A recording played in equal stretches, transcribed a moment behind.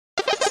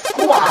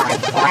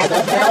live by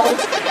the bell.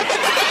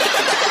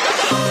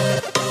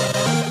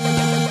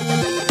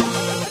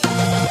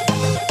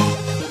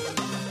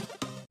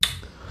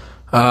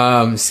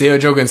 Say a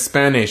joke in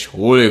Spanish.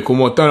 Ole,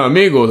 ¿cómo están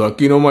amigos?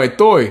 Aquí nomás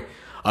estoy.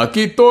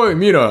 Aquí estoy,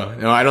 mira.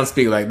 No, I don't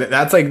speak like that.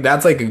 That's like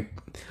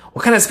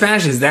what kind of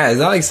Spanish is that? Is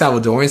that like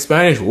Salvadorian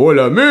Spanish?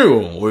 Hola,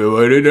 amigo.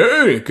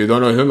 Oye, ¿qué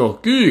están haciendo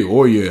aquí?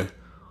 Oye,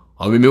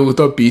 a mí me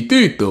gusta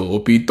pitito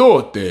o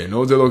pitote.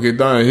 No sé lo que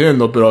están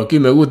haciendo, pero aquí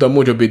me gusta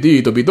mucho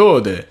pitito,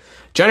 pitote.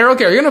 Johnny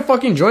Roque, are you gonna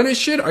fucking join this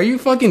shit? Are you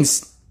fucking...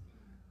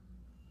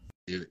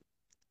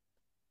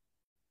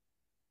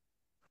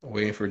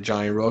 Waiting for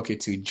Johnny Roque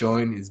to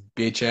join his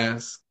bitch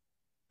ass.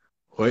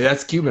 Wait,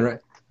 that's Cuban, right?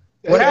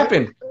 What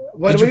happened?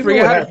 Did you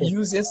forget how to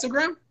use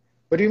Instagram?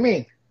 What do you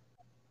mean?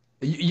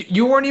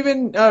 You weren't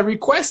even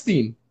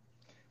requesting.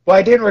 Well,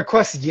 I didn't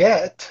request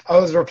yet. I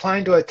was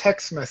replying to a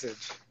text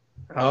message.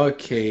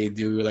 Okay,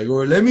 dude. Like,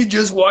 or let me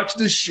just watch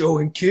the show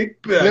and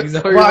kick back.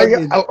 Well,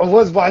 I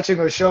was watching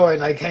a show and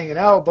like hanging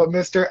out, but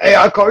hey,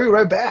 I'll call you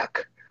right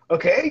back.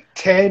 Okay?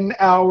 10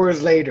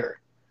 hours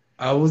later.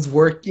 I was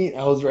working.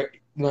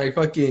 I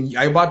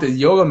bought this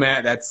yoga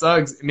mat that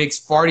sucks. It makes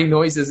farty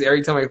noises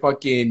every time I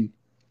fucking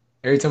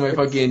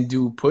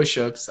do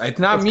push-ups. It's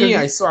not me.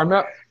 I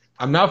swear,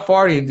 I'm not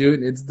farting,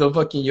 dude. It's the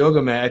fucking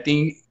yoga mat. I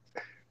think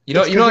you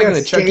know like in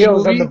the Chucky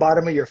movie on the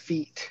bottom of your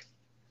feet.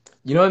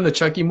 You know in the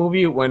Chucky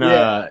movie when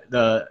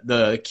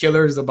the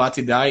killer is about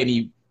to die and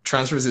he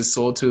transfers his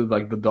soul to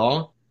like the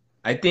doll?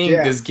 I think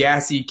this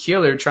gassy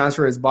killer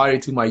transferred his body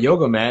to my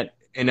yoga mat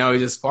and now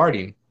he's just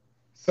farting.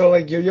 So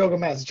like your yoga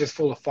mat is just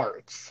full of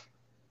farts.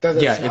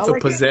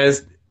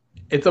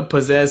 It's a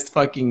possessed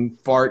fucking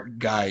fart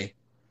guy.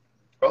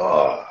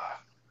 Oh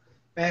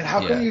man,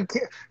 how come you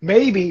can't?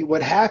 Maybe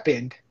what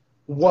happened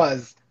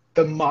was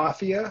the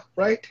mafia,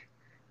 right?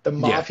 The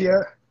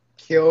mafia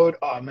killed.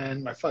 Oh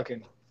man, my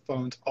fucking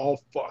phone's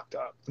all fucked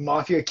up. The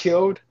mafia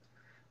killed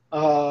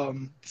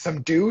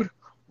some dude,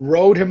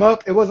 rode him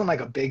up. It wasn't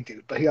like a big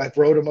dude, but he like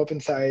rode him up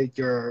inside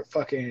your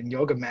fucking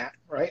yoga mat,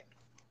 right?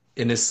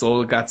 And his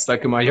soul got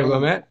stuck in my yoga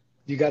mat?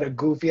 You got a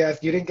goofy ass.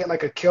 You didn't get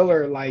like a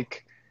killer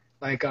like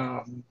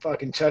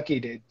fucking Chucky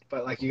did,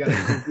 but like you got a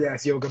goofy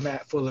ass yoga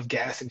mat full of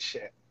gas and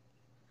shit.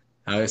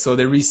 So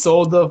they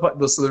resold so they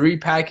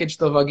repackaged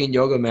the fucking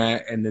yoga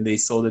mat and then they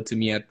sold it to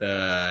me at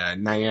the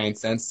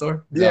 99-cent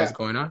store. Is that what's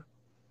going on?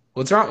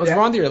 What's wrong? What's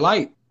wrong with your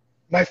light?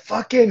 My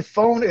fucking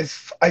phone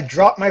is. I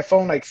dropped my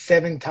phone like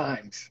 7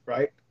 times,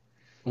 right?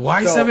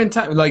 Why 7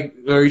 times? Like,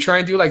 are you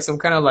trying to do like some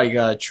kind of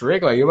like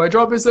trick? Like, if I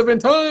drop it 7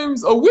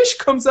 times, a wish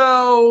comes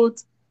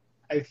out.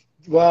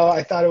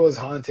 I thought it was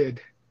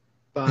haunted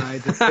by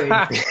the same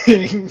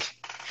thing.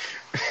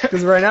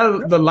 Because right now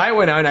the light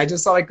went out and I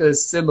just saw like a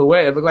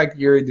silhouette. It looked like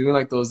you're doing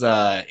like those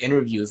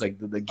interviews, like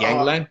the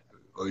gangland.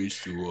 I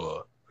used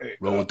to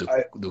roll with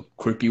the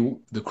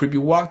creepy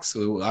walks.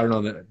 So I don't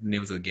know the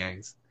names of the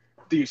gangs.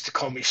 They used to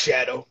call me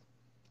Shadow.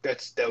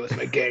 That was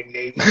my gang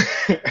name.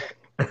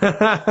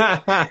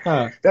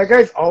 That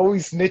guy's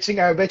always snitching.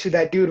 I bet you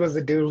that dude was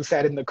the dude who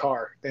sat in the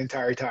car the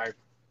entire time.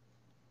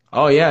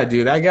 Oh yeah,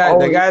 dude. The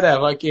guy that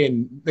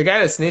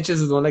snitches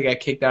is the one that got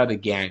kicked out of the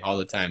gang all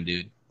the time,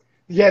 dude.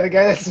 Yeah, the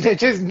guy that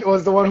snitches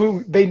was the one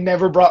who they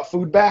never brought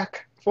food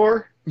back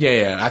for.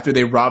 Yeah. After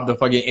they robbed the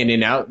fucking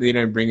In-N-Out, they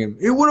didn't bring him.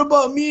 Hey, what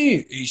about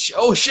me?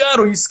 Oh,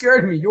 Shadow, you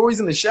scared me. You're always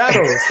in the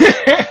shadows.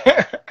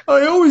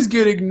 I always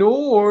get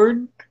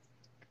ignored.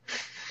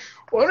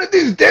 One of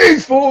these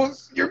days,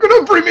 fools, you're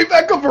gonna bring me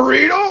back a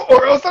burrito,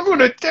 or else I'm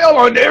gonna tell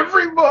on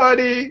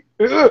everybody.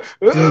 Dude,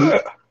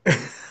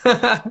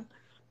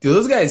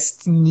 those guys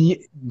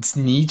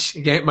sneech.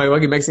 Again, my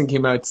fucking Mexican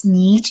came out.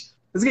 Sneech.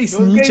 This guy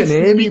sneech on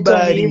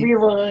everybody.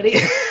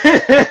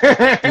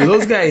 Dude,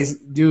 those guys,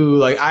 dude,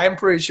 like, I'm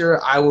pretty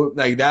sure I would,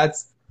 like,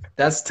 that's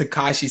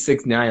Tekashi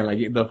 69,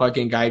 like, the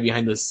fucking guy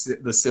behind the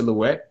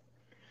silhouette.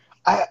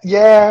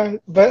 Yeah,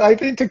 but I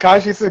think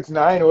Tekashi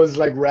 69 was,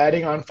 like,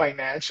 ratting on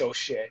financial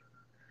shit.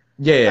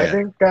 Yeah. I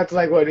think that's,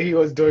 like, what he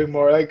was doing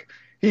more. Like,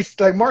 he's,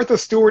 like, Martha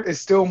Stewart is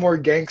still more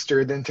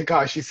gangster than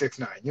Tekashi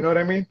 69. You know what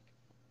I mean?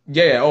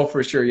 Yeah. Oh,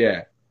 for sure,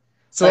 yeah.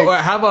 So,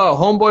 I have a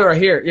homeboy right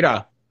here,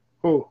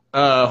 Who?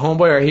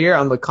 Homeboy right here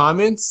on the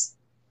comments.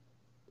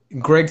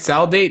 Greg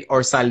Saldate or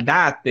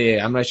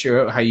Saldate. I'm not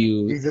sure how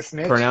you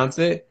pronounce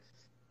it.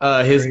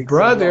 His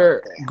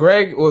brother,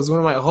 Greg, was one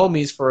of my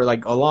homies for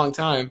like a long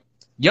time.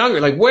 Younger,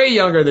 like way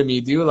younger than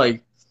me, dude.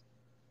 Like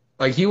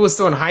he was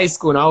still in high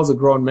school and I was a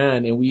grown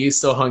man and we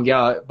still hung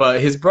out.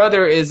 But his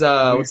brother is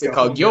what's it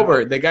called?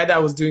 Gilbert, the guy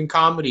that was doing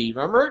comedy,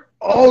 remember?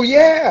 Oh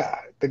yeah.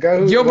 The guy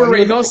who Gilbert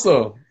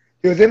Reynoso.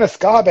 He was in a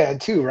ska band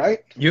too, right?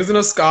 He was in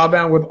a ska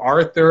band with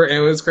Arthur, and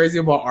it was crazy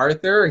about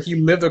Arthur. He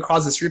lived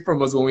across the street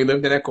from us when we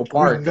lived in Echo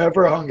Park. We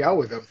never hung out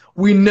with him.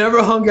 We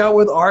never hung out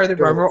with Arthur.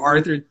 Dude. I remember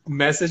Arthur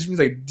messaged me, he's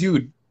like,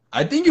 dude,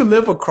 I think you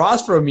live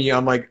across from me.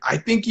 I'm like, I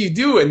think you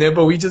do. And then,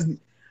 but we just,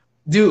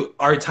 dude,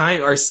 our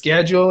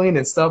scheduling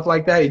and stuff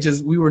like that,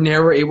 we were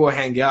never able to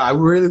hang out. I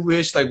really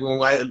wish, like,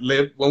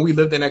 when we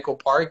lived in Echo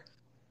Park,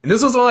 and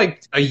this was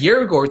like a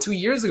year ago or 2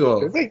 years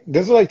ago.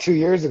 This was like 2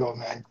 years ago,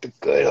 man. The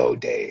good old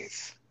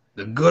days.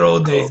 The good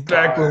old days,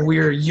 back when we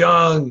were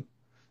young.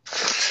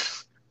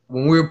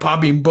 When we were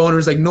popping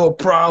boners like no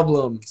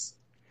problems.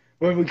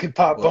 When we could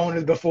pop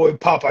boners before we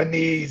pop our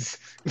knees.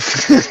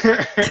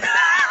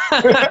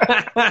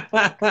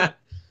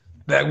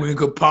 Back when we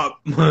could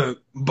pop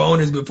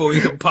boners before we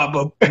could pop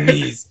up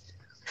knees.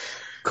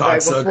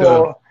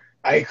 Cocksucker.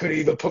 I could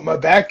either put my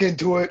back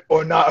into it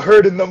or not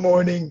hurt in the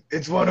morning.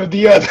 It's one or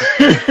the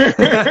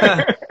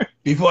other.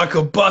 Before I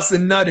could bust a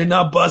nut and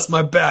not bust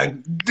my back.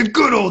 The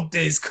good old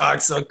days,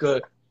 cocksucker.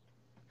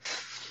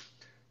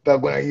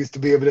 Back when I used to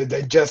be able to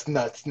digest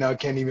nuts. Now I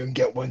can't even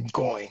get one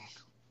going.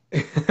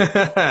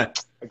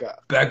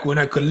 Back when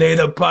I could lay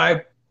the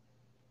pipe.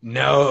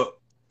 Now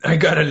I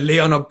gotta lay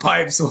on a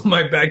pipe so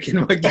my back can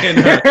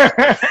again.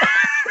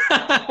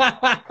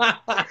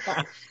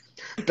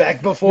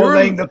 Back before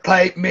laying the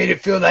pipe made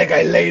it feel like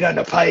I laid on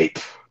a pipe.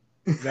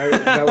 Is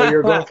that what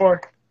you're going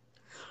for?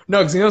 No,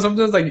 because you know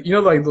sometimes like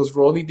like those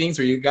rolly things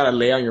where you gotta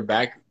lay on your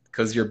back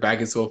because your back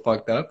is so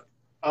fucked up.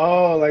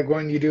 Oh, like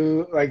when you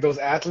do like those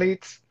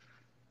athletes.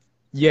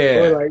 Yeah.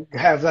 Or like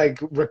have like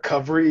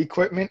recovery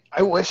equipment.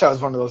 I wish I was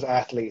one of those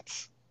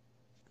athletes.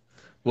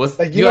 What's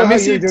like you know how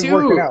you're just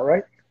working out,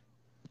 right?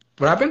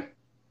 What happened?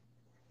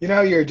 You know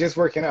how you're just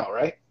working out,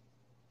 right?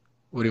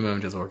 What do you mean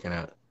I'm just working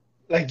out?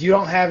 Like you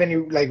don't have any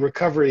like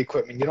recovery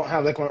equipment. You don't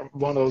have like one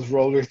of those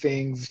roller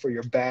things for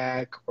your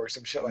back or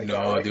some shit like that.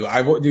 No,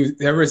 right?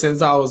 dude. Ever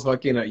since I was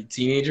fucking a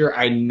teenager,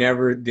 I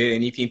never did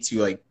anything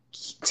to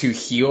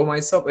heal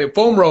myself. Like,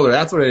 foam roller,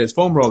 that's what it is.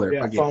 Foam roller.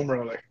 Yeah, foam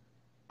roller.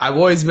 I've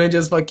always been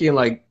just fucking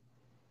like,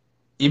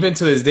 even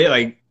to this day,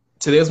 like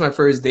today was my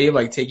first day of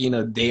like taking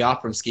a day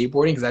off from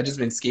skateboarding because I've just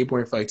been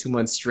skateboarding for like 2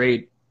 months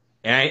straight,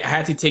 and I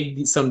had to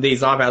take some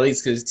days off at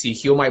least because to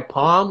heal my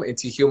palm and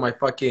to heal my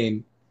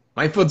fucking.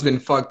 My foot's been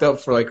fucked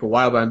up for like a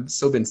while, but I've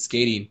still been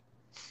skating.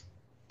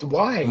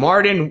 Why?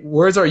 Martin,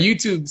 where's our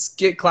YouTube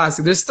skit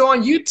classic? They're still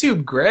on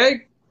YouTube,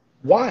 Greg.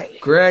 Why?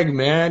 Greg,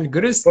 man.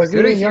 Good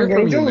to hear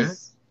from you, man.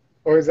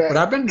 Or is that... What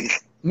happened?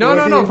 No,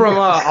 from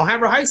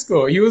Alhambra High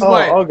School. He was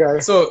okay.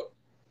 So,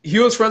 he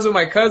was friends with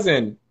my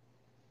cousin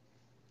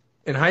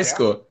in high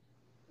school.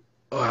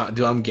 Oh,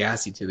 dude, I'm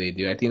gassy today,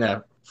 dude. I think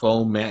that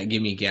foam mat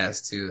gave me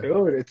gas, too.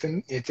 Dude,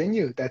 it's in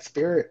you. That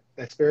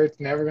spirit's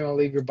never going to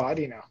leave your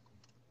body now.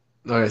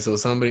 All right, so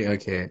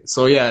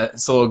So yeah,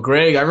 so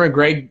Greg, I remember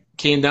Greg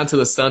came down to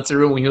the Sunset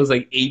Room when he was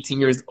like 18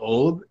 years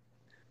old.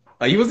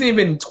 Like he wasn't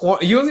even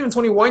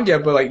 21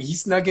 yet, but like he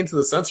snuck into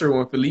the Sunset Room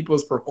when Felipe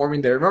was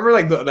performing there. Remember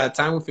like that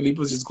time when Felipe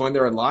was just going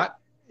there a lot?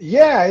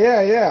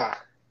 Yeah.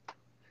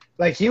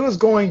 Like he was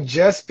going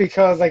just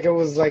because like it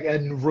was like a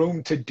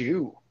room to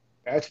do.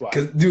 That's why.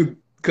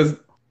 Because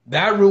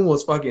that room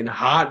was fucking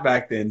hot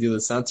back then, dude.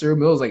 The Sunset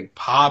Room, it was like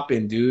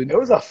popping, dude. It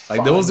was a fun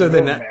like those are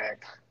room,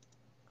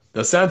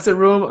 the Sunset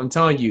Room, I'm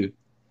telling you,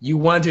 you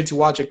wanted to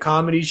watch a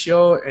comedy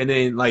show, and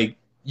then like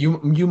you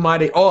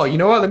might you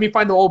know what? Let me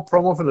find the old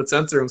promo from the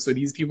Sunset Room so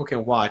these people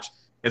can watch.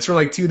 It's from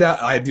like dude,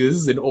 this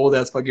is an old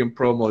ass fucking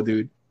promo,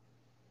 dude.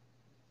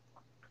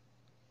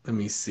 Let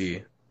me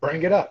see.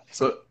 Bring it up.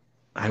 So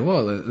I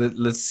will.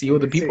 Let's see what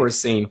the people are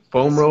saying.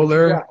 Foam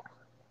roller.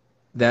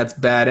 That's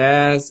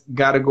badass.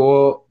 Gotta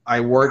go.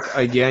 I worked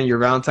again. Your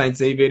Valentine's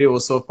Day video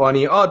was so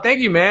funny. Oh, thank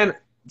you, man.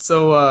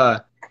 So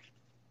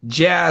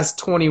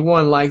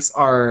Jazz21 likes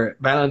our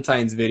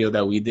Valentine's video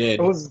that we did.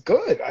 It was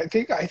good. I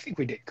think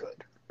we did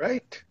good,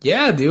 right?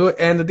 Yeah, dude.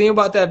 And the thing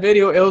about that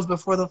video, it was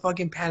before the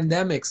fucking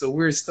pandemic, so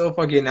we're still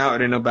fucking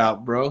out and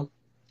about, bro.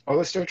 Oh,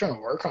 we're still trying to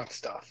work on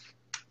stuff.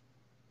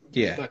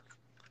 Yeah. Look.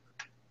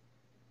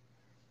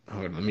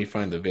 Hold on, let me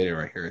find the video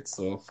right here. It's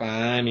so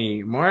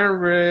funny. Martin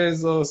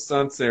Rizzo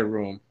Sunset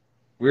Room.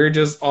 We're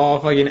just all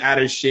fucking out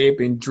of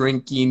shape and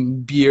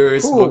drinking beer,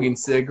 smoking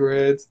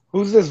cigarettes.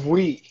 Who's this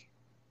we?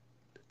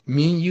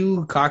 Me and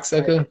you,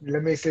 cocksucker.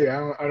 Let me see. I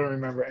don't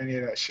remember any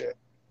of that shit.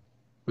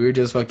 We were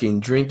just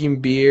fucking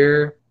drinking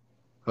beer,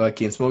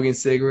 fucking smoking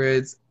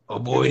cigarettes,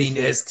 avoiding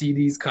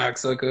STDs,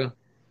 cocksucker.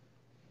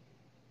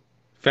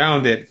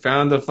 Found it.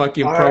 Found the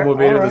fucking promo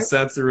video of the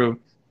Sunset Room.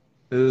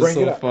 This is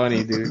so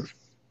funny, dude.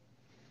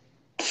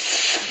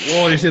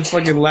 Whoa, this shit's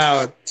fucking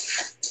loud.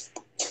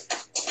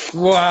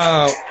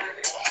 Wow.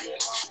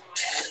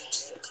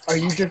 Are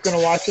you just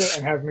gonna watch it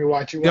and have me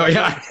watch it? No,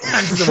 yeah,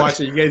 I'm just gonna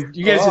watch it. You guys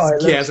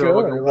just can't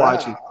fucking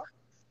watch it.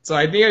 So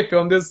I think I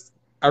filmed this.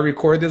 I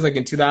recorded this like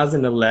in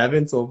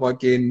 2011, so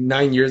fucking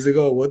 9 years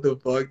ago. What the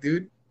fuck,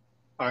 dude?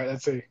 All right,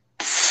 let's see.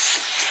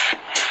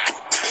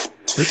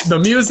 The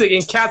music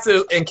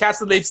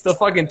encapsulates the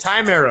fucking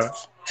time era.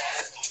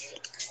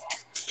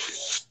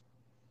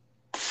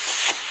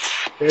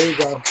 There you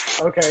go.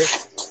 Okay.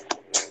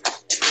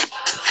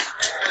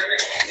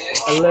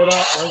 A little.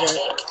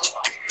 Okay.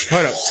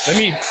 Hold up. Let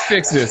me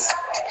fix this.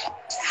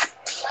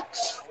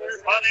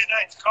 Monday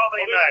night's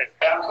comedy night.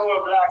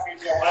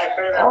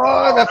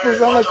 Oh, that feels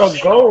like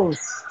a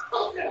ghost.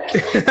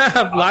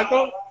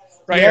 Blanco?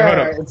 Right here, hold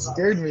up. It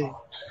scared me.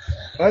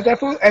 That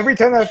fool, every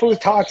time that fool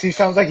talks, he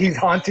sounds like he's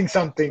haunting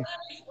something.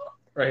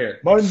 Right here.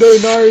 Monday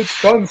night,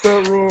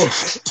 Sunset Room.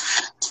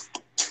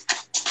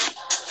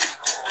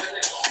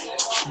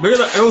 Look at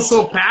that. It was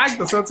so packed,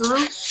 the Sunset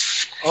Room.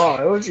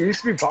 Oh, it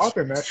used to be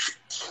popping, man.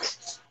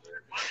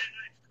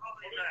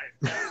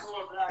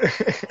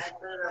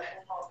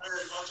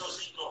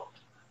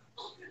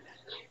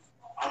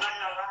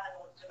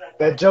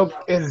 That joke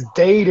is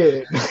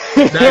dated.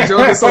 That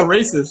joke is so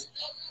racist.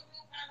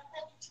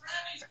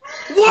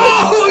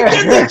 Whoa!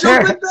 Get the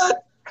joke with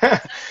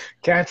that.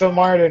 Cancel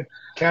Martin.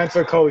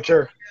 Cancel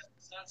culture.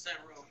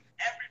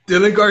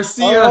 Dylan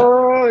Garcia.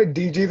 Oh,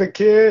 DG the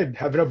kid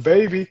having a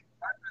baby.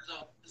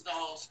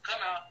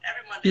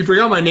 You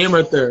forgot my name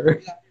right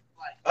there.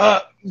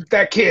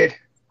 That kid.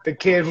 The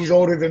kid who's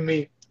older than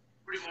me.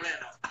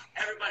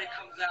 Everybody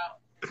comes out.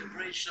 It's a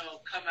great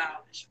show. Come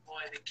out. It's your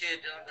boy, the kid,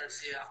 Dylan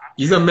Garcia.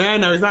 He's a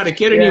man now. He's not a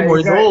kid anymore.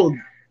 He's old.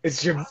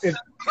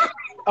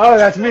 Oh,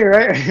 that's me,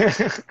 right?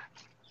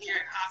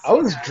 I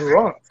was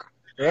drunk,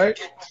 right?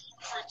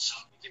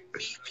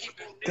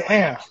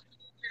 Damn.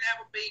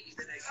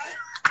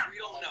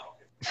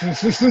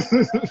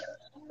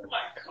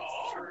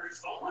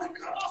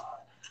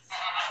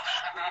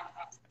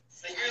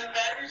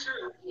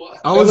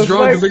 I was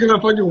drunk because look at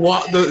that fucking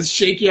the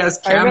shaky ass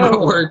camera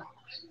work.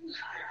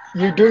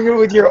 You're doing it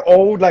with your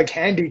old like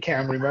handy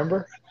cam,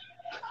 remember?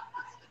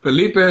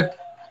 Felipe.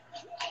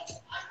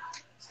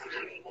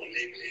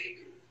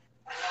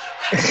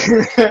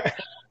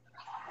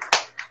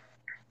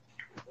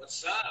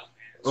 What's up?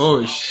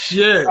 Oh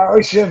shit. Oh,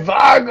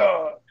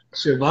 Shivago.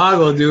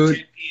 Shivago,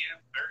 dude.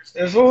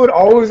 This one would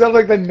always have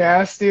like the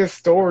nastiest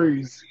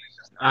stories.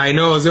 I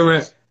know.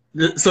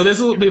 So this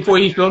was before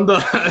he filmed the.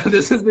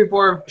 This is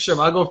before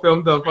Shivago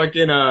filmed the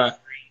fucking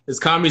his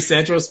Comedy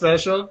Central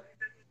special.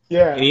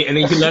 Yeah. And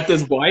then he left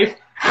his wife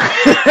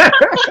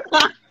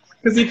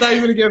because he thought he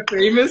was gonna get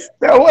famous.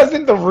 That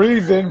wasn't the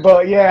reason,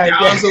 but yeah.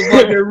 That was the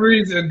fucking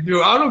reason,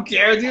 dude. I don't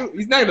care, dude.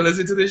 He's not gonna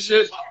listen to this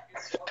shit.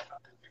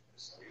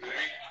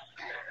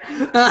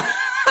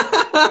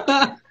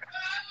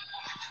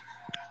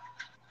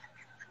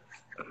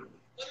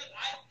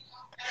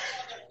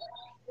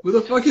 Who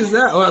the fuck is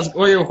that? Oh, that's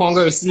Juan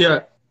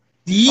Garcia.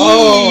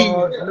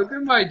 Look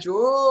at my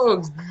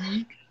jokes,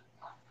 D.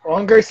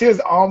 Juan Garcia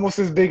is almost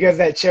as big as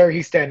that chair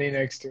he's standing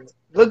next to.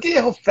 Look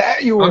at how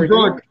fat you were,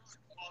 dude.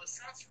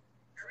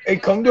 Hey,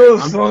 come to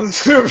us,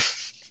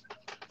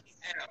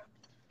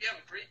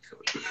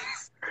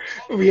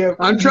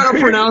 I'm trying to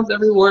pronounce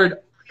every word.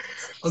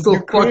 I'm so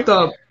fucked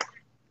up.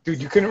 Dude,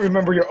 you couldn't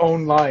remember your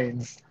own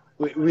lines.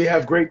 We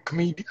have great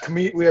we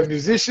have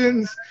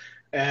musicians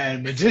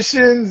and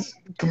magicians,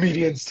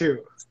 comedians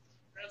too.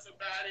 That's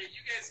about it.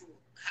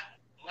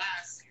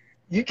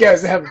 You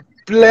guys have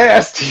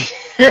blast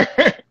here.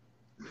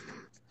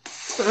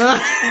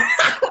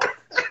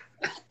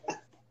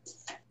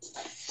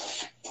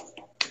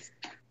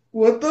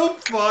 What the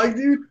fuck,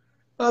 dude?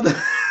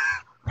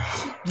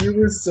 You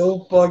were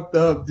so fucked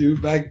up,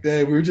 dude, back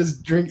then. We were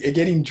just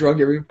getting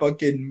drunk every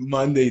fucking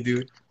Monday,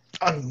 dude.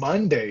 On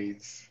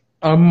Mondays?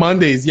 On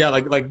Mondays, yeah.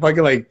 Like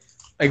fucking like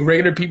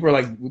regular people are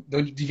like,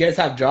 do you guys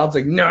have jobs?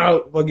 Like,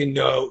 no, fucking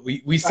no.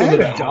 We still had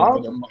live a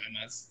job?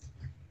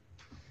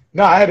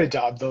 No, I had a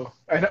job though.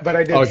 But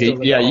I did. Okay,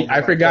 yeah,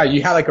 I forgot.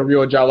 You had like a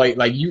real job.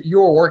 Like you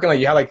were working like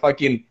you had like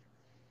fucking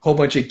whole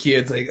bunch of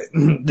kids. Like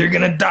they're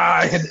gonna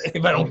die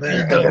if I don't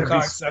feed them,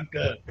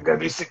 cocksucker. I'm gonna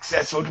be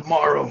successful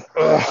tomorrow.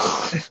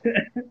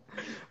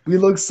 We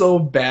looked so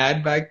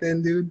bad back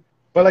then, dude.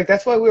 But like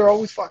that's why we were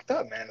always fucked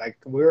up, man. Like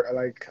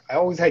I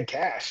always had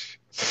cash.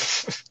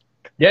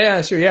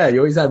 Yeah, sure, yeah. You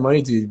always had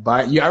money to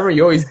buy. I remember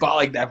you always bought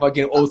like that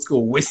fucking old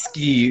school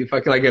whiskey,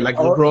 fucking like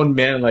a grown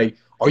man. Like,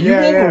 are you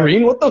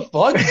Wolverine? Yeah. What the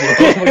fuck,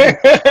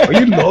 bro? Are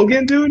you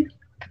Logan, dude?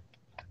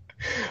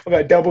 I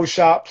got double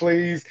shot,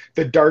 please.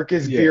 The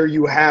darkest beer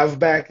you have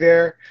back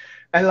there.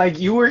 And like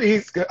you were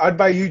easy. I'd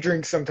buy you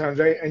drinks sometimes,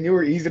 right? And you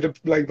were easy to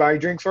like buy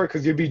drinks for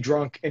because you'd be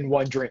drunk in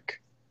one drink.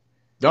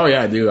 Oh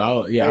yeah, dude.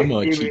 I'm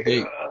a cheap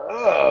date.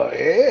 Oh,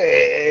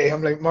 hey.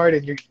 I'm like,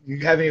 Martin, you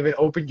haven't even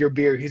opened your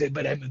beer. He's like,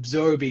 but I'm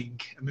absorbing.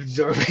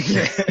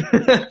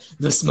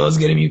 The smell's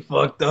getting me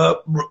fucked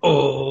up,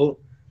 bro.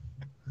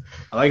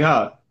 I like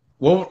how.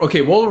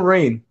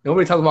 Wolverine.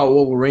 Nobody talks about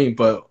Wolverine,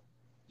 but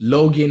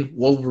Logan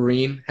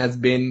Wolverine has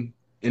been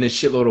in a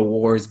shitload of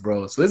wars,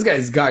 bro. So this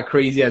guy's got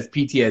crazy ass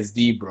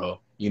PTSD, bro.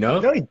 You know?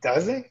 No, he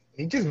doesn't.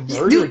 He just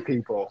murdered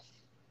people.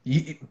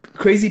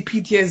 Crazy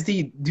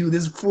PTSD, dude.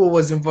 This fool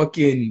was in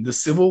fucking the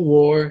Civil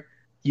War.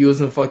 He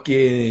was in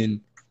fucking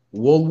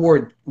World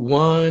War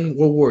I,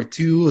 World War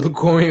II, the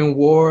Korean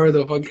War,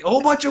 the fucking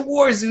whole bunch of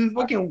wars, dude.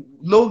 Fucking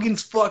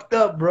Logan's fucked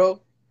up,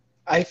 bro.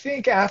 I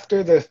think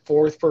after the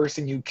fourth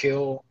person you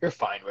kill, you're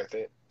fine with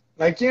it.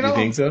 Like, you know. You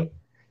think so?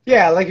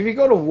 Yeah, like if you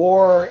go to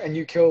war and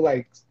you kill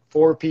like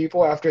 4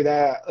 people after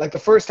that, like the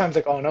first time's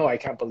like, oh no, I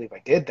can't believe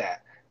I did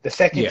that. The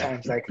second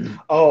time's like,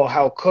 oh,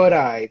 how could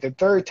I? The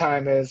third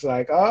time is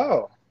like,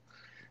 oh.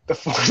 The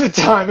fourth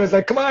time is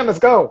like, come on, let's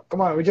go.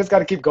 Come on, we just got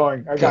to keep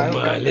going.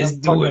 Let's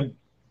do it.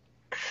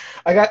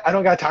 I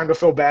don't got time to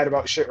feel bad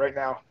about shit right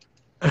now.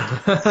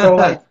 So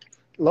like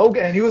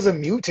Logan, and he was a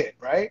mutant,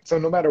 right? So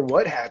no matter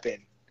what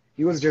happened,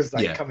 he was just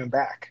like coming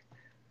back.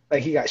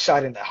 Like he got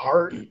shot in the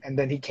heart, and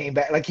then he came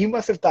back. Like he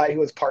must have thought he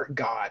was part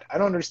God. I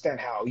don't understand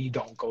how you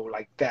don't go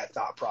like that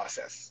thought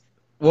process.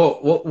 Well,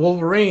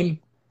 Wolverine.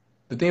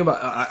 The thing about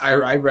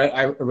I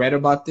read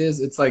about this.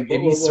 It's like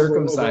if he's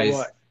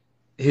circumcised,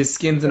 his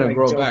skin's gonna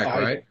grow back,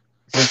 right?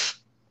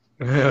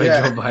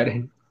 Yeah. Joe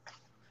Biden.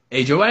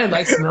 Hey, Joe Biden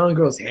likes smelling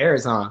girls'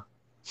 hairs, huh?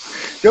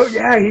 Yo,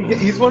 yeah,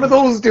 he's one of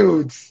those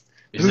dudes.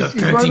 He's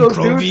one of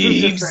those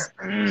dudes.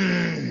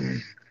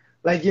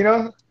 Like, you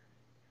know,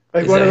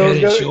 like Is one of that those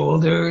head and guys.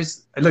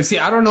 shoulders. Like, see,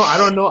 I don't know.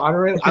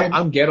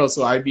 I'm ghetto,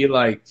 so I'd be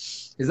like,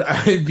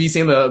 I'd be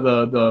saying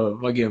the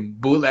fucking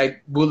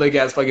bootleg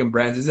ass fucking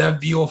brands. Is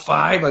that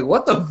VO5? Like,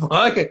 what the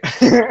fuck?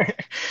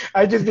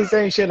 I'd just be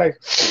saying shit like,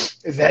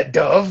 "Is that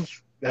Dove?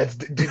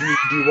 Do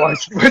you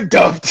watch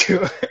Dove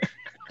too?"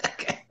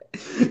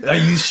 I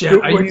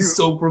use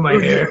soap for my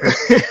hair.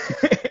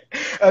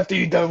 After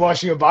you're done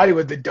washing your body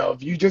with the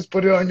Dove, you just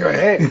put it on your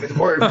head. It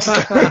works.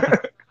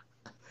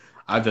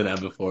 I've done that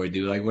before,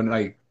 dude. Like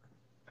when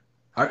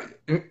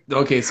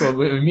okay, so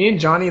when me and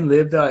Johnny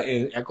lived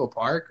in Echo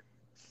Park,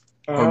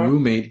 our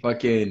roommate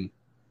fucking,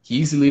 he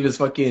used to leave his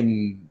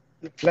fucking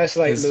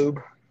Fleshlight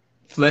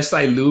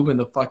lube in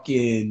the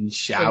fucking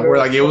shower.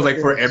 Like it was like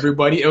for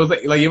everybody. It was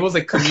like it was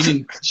like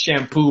comedian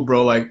shampoo,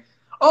 bro. Like,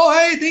 oh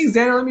hey, thanks,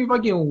 Daniel. Let me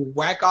fucking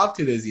whack off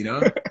to this, you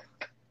know.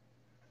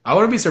 I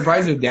wouldn't be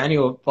surprised if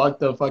Daniel fucked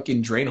the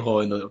fucking drain hole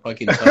in the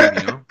fucking tub,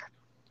 you know.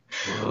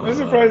 I'm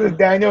surprised if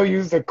Daniel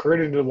used a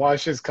curtain to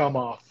wash his cum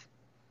off.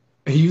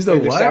 He used a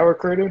like what? The shower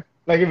curtain.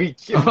 Like if he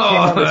came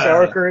on the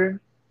shower curtain.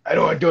 I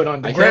don't want to do it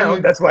on the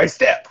ground. That's why I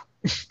step.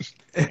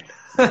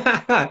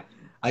 I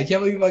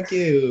can't believe I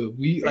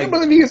can't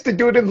believe he used to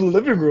do it in the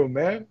living room,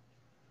 man.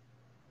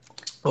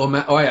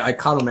 I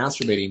caught him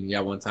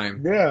masturbating one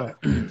time. Yeah.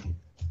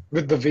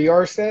 With the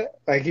VR set,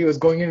 like he was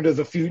going into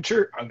the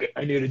future.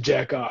 I need to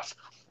jack off.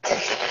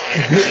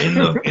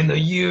 in the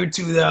year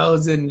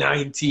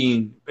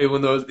 2019, it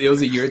was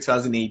the year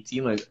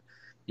 2018. Like,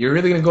 you're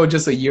really gonna go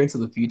just a year into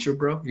the future,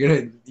 bro?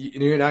 You're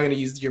not gonna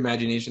use your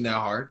imagination that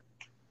hard.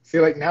 See,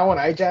 like now when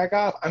I jack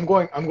off, I'm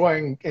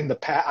going in the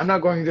past. I'm not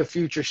going to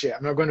future shit.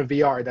 I'm not going to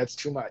VR. That's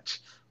too much.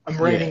 I'm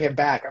reining it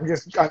back. I'm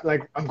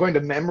going to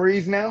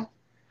memories now.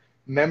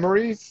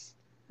 Memories.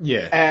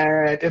 Yeah.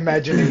 And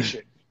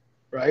imagination,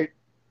 right?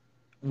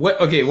 When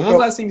was the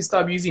last time you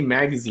stopped using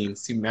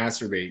magazines to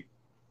masturbate?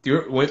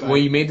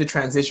 When you made the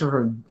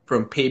transition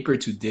from paper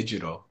to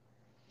digital?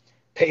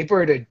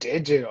 Paper to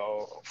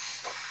digital.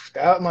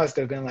 That must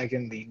have been like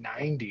in the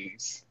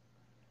 90s.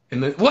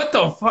 What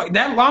the fuck?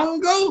 That long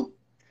ago?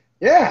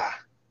 Yeah.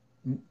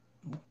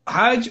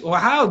 How did you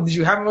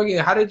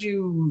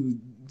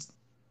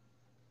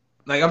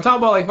like? I'm talking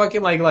about like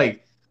fucking like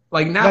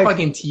not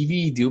fucking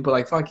TV, dude, but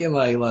like fucking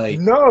like.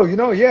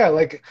 No, yeah.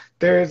 Like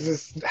there's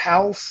this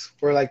house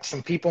where like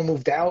some people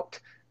moved out,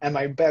 and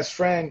my best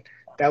friend,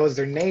 that was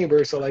their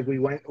neighbor. So like we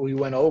went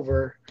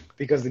over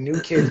because the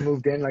new kids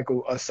moved in like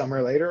a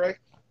summer later, right?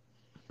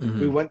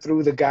 Mm-hmm. We went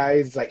through the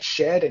guy's like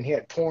shed, and he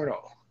had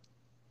porno.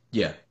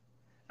 Yeah.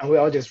 And we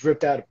all just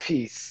ripped out a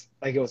piece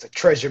like it was a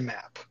treasure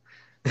map.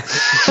 And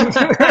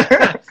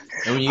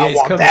when you guys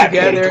come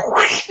together,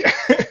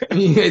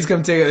 it's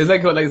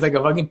like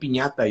a fucking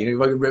piñata. You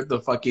fucking rip the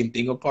fucking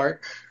thing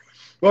apart.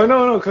 Well,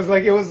 no, because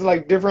like it was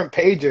like different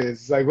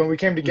pages. Like when we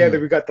came together,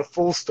 we got the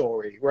full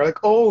story. We're like,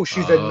 oh,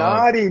 she's a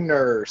naughty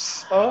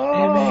nurse. Oh,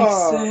 it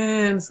makes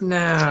sense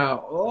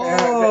now.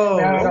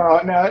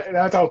 Oh, now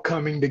it's all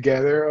coming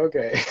together.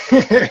 Okay.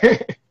 I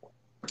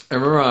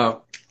remember,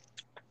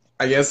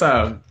 I guess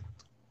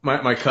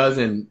my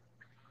cousin,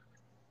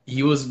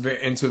 he was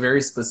into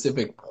very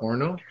specific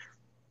porno.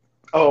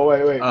 Oh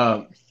wait.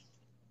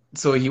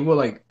 So he would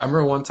like. I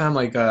remember one time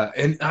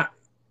and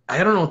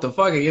I don't know what the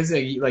fuck. I guess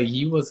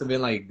he must have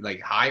been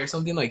like high or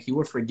something. Like he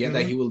would forget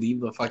that he would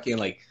leave the fucking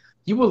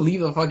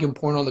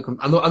porn on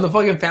the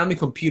fucking family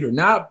computer,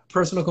 not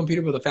personal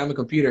computer, but the family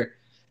computer.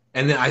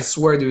 And then I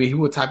swear, dude, he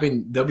would type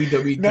in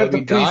www. Not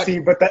the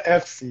PC, but the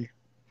FC.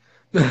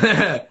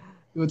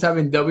 He would type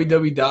in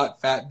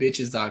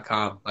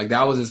www.fatbitches.com. Like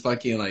that was his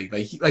fucking like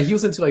he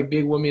was into like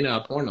big women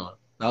porno.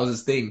 That was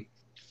his thing.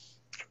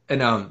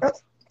 And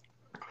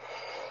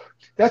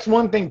that's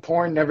one thing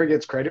porn never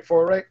gets credit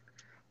for, right?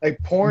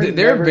 Like porn,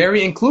 they're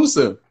very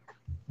inclusive.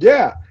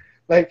 Yeah,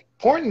 like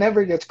porn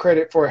never gets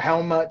credit for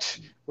how much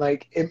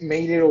like it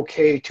made it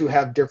okay to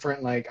have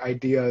different like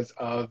ideas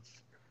of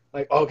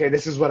like, okay,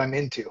 this is what I'm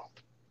into.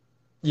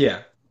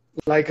 Yeah.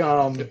 Like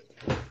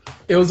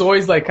it was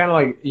always like kind of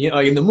like, you know,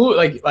 like in the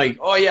movie, like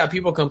oh yeah,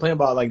 people complain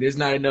about like there's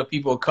not enough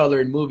people of color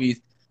in movies,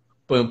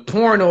 but in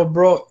porno,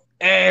 bro,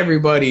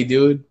 everybody's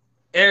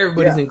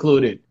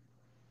included.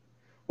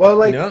 Well,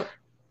 like. You know?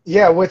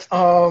 Yeah, with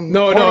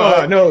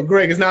no,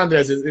 Greg, it's not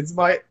Andres. It's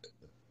my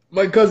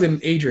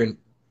cousin Adrian.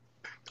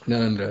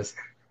 Not Andres.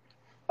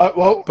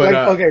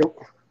 Okay,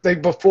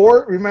 like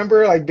before,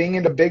 remember, like being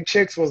into big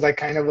chicks was like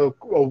kind of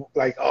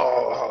like,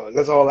 oh,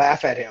 let's all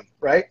laugh at him,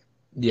 right?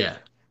 Yeah.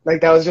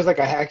 Like that was just like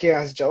a hacky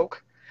ass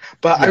joke.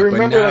 But I Yeah, but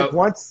remember now,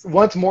 like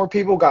once more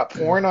people got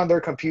porn on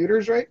their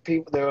computers, right?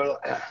 People they were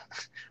like,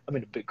 I'm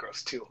into big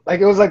girls too. Like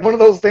it was like one of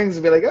those things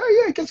to be like,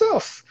 oh yeah, get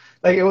off.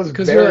 Like it was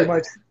because you're very like,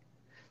 much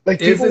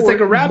like it's people it's like were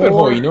a rabbit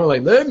hole, you more. know.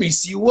 Like, let me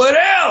see what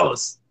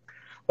else.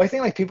 Well, I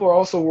think like people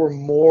also were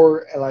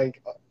more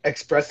like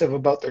expressive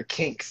about their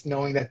kinks,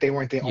 knowing that they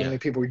weren't the Yeah, only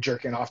people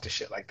jerking off to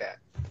shit like that.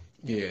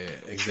 yeah,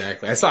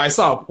 exactly. I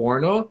saw a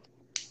porno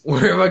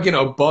where fucking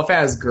a buff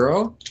ass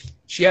girl,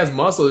 she has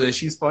muscles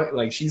and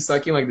like she's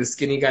sucking like the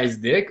skinny guy's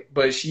dick,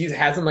 but she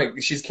has him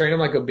like she's carrying him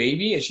like a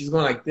baby and she's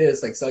going like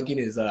this, like sucking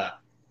his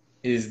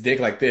dick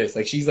like this,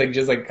 like she's like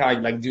just like kind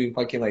of like doing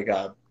fucking like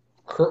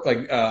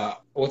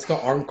what's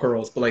called arm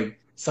curls, but like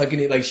sucking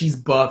it like she's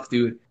buff,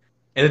 dude.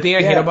 And the thing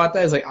I hate Yeah, about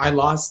that is like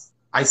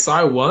I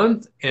saw it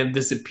once and it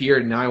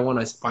disappeared. Now I want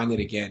to find it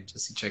again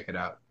just to check it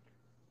out.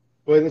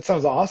 well, that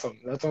sounds awesome.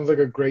 That sounds like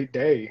a great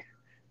day.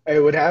 It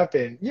would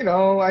happen. You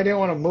know, I didn't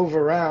want to move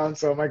around,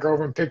 so my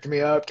girlfriend picked me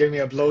up, gave me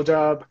a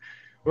blowjob.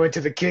 We went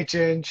to the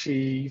kitchen.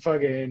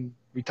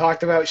 We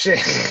talked about shit.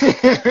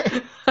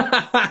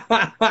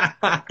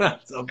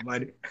 That's so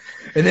funny.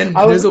 And then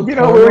I was, there's a you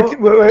know, we porno.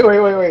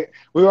 were, wait.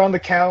 We were on the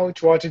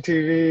couch watching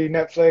TV,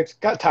 Netflix,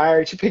 got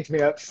tired. She picked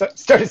me up,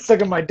 started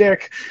sucking my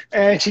dick,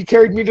 and she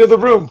carried me to the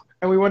room,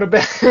 and we went to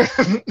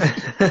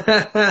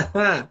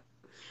bed.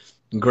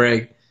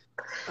 Greg,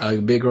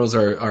 big girls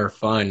are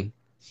fun.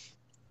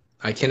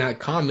 I cannot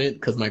comment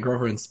because my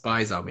girlfriend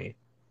spies on me.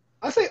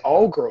 I say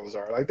all girls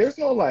are. Like, there's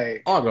no,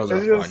 like, All girls are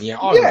there's fun. just, Yeah,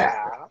 all girls.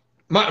 yeah.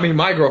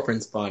 My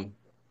girlfriend's fun.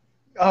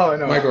 Oh,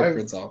 no. My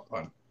girlfriend's all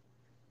fun.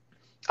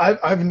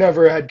 I've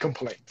never had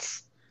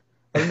complaints.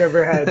 I've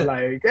never had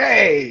like,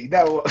 hey,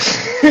 that was.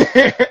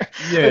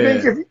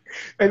 Yeah.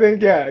 I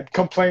think yeah,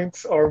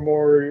 complaints are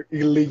more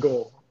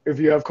illegal. If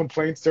you have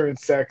complaints during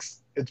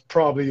sex, it's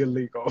probably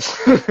illegal. What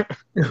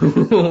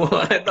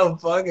the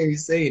fuck are you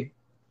saying?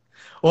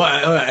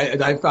 Well,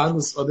 I found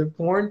this other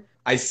porn.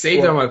 I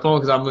saved it on my phone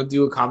because I'm gonna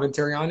do a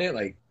commentary on it,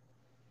 like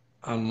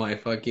on my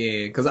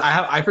fucking. Because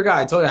I forgot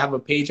I told you I have a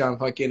page on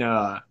fucking.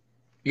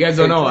 You guys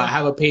don't know I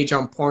have a page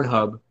on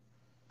Pornhub.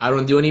 I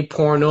don't do any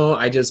porno.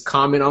 I just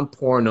comment on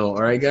porno.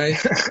 All right,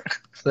 guys.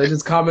 So I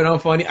just comment on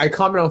funny. I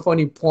comment on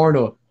funny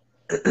porno.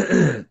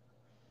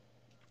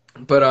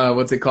 But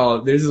what's it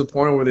called? There's a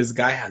porno where this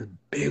guy has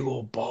big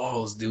old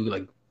balls, dude,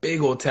 like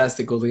big old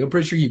testicles. Like I'm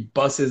pretty sure he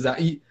busts his out.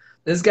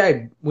 This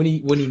guy when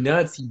he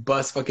nuts, he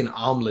busts fucking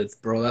omelets,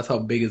 bro. That's how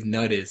big his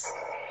nut is.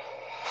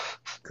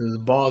 Cause his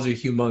balls are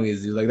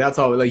humongous, dude. Like that's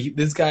how like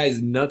this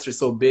guy's nuts are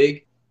so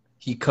big,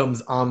 he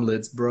comes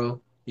omelets,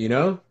 bro. You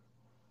know?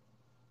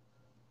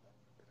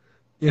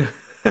 Yeah.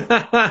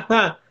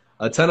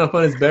 A ton of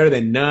fun is better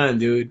than none,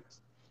 dude.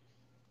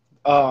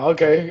 Oh,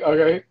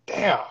 okay.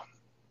 Damn.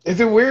 Is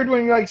it weird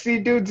when you like see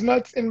dudes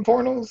nuts in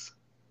pornos?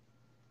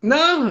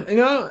 No,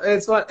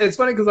 it's fun. It's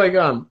funny because like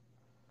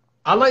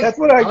I like That's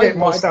what I like get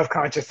more most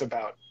self-conscious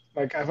about.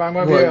 Like if I'm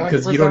gonna be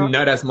because you don't 100%.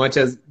 nut as much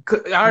as.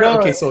 No,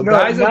 Okay, so no,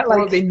 guys in not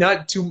porno like. they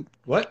nut too.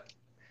 What?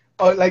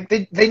 Oh, like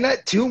they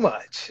nut too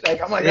much.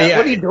 Like I'm like, Yeah,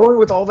 what are you doing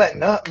with all that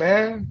nut,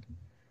 man?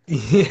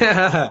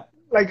 yeah.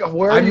 Like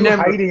where are I've you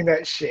never. hiding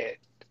that shit?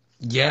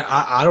 Yeah,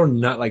 I don't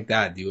nut like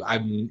that, dude. I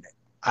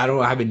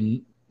don't have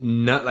a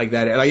nut like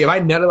that. Like if I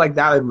nutted like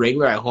that like,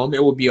 regular at home,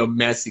 it would be a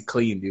messy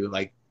clean, dude.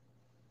 Like,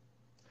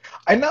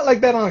 I nut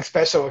like that on like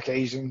special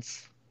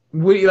occasions.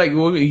 what do you like?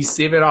 Will you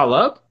save it all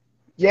up?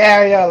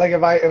 Yeah. Like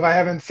if I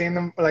haven't seen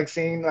them like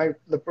seen like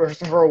the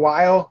person for a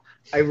while,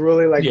 I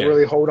really like Yeah.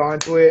 really hold on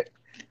to it.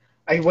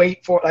 I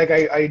wait for like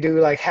I do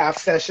like half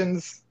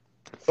sessions,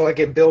 so like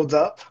it builds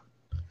up.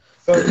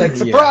 So it's like Yeah.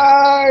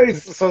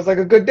 surprise. So it's like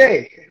a good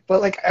day.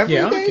 But like every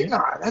Yeah. day, Okay.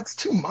 nah, that's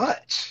too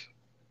much.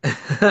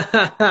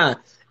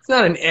 It's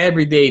not an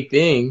everyday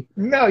thing.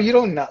 No, you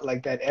don't nut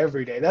like that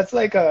every day. That's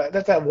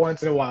that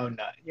once in a while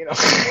nut, you know.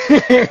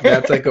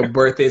 That's like a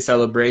birthday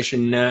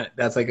celebration nut.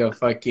 That's like a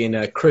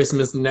fucking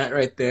Christmas nut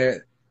right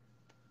there.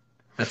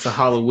 That's a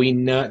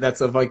Halloween nut. That's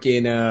a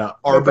fucking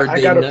Arbor I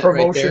Day got a nut right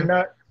promotion there.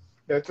 nut.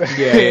 That's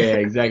Yeah,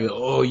 exactly.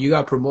 Oh, you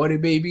got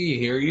promoted, baby.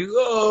 Here you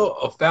go.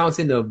 A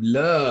fountain of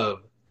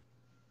love.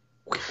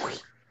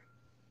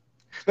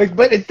 like,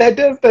 but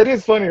that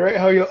is funny, right?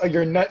 How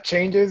your nut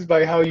changes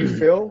by how you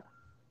feel.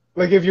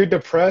 Like if you're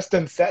depressed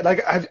and sad,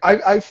 like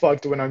I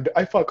fucked when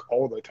I fuck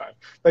all the time.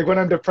 Like when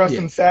I'm depressed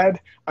Yeah, and sad,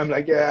 I'm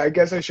like, yeah, I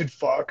guess I should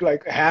fuck.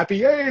 Like happy,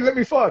 hey, let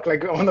me fuck.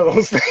 Like one of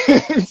those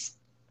things.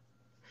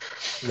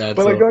 that's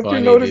But like, so don't you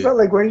funny, notice dude. that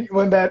like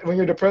when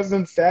you're depressed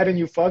and sad and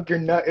you fuck your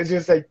nut, it's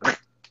just like,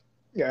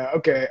 yeah,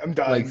 okay, I'm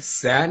Like done.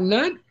 sad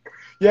nut?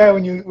 Yeah,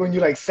 when you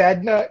like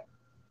sad nut,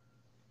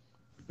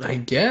 I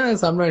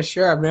guess. I'm not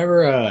sure. I've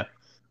never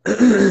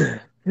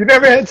you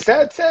never had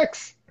sad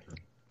sex.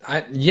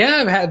 yeah,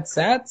 I've had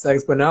sad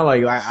sex, but not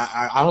like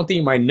I don't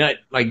think my nut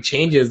like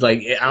changes.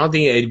 Like I don't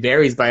think it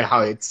varies by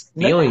how it's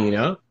feeling. You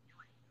know?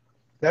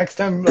 Next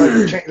time,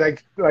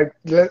 like,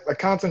 like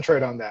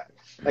concentrate on that.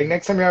 Like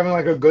next time you're having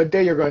like a good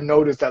day, you're gonna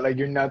notice that like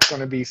your nut's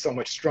gonna be so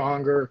much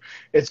stronger.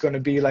 It's gonna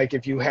be like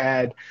if you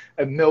had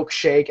a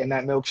milkshake and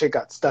that milkshake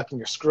got stuck in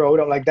your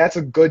scrotum. Like that's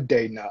a good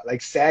day nut.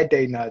 Like sad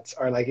day nuts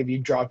are like if you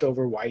dropped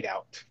over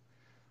whiteout.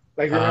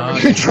 Like remember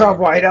you drop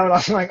whiteout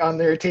on like on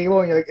their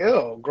table and you're like,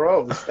 ew,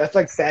 gross. That's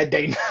like sad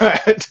day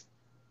nut.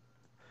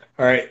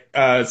 All right.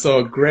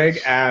 So Greg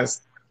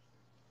asked,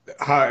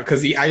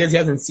 because I guess he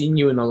hasn't seen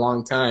you in a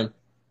long time.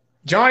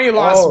 Johnny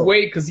lost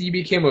weight because he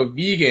became a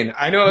vegan.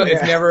 I know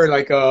it's never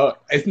like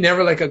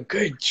a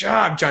good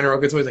job, Johnny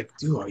Rogan. It's always like,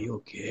 dude, are you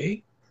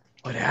okay?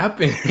 What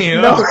happened? You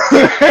know,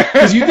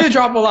 because you did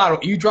drop a lot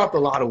of. You dropped a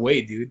lot of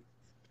weight, dude.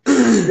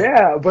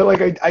 Yeah, but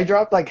like I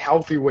dropped like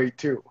healthy weight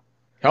too.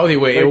 Healthy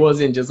weight. Like, it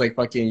wasn't just like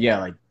fucking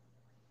like.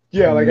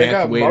 Yeah, like I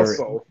got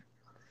muscle.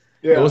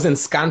 Yeah. It wasn't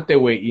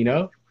scante weight, you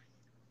know.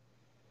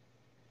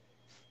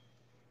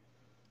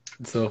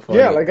 So funny.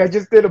 Yeah, like I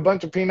just did a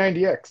bunch of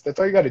P90X. That's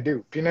all you got to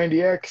do.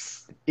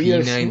 P90X.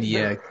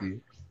 P90X.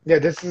 Dude. Yeah,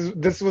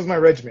 this was my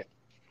regimen.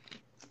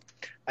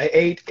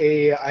 I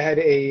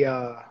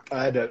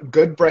had a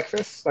good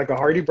breakfast, like a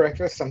hearty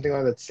breakfast, something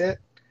like that's it.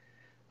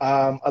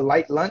 A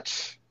light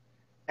lunch,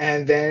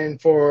 and then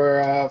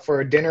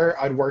for dinner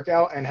I'd work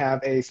out and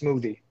have a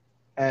smoothie,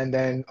 and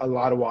then a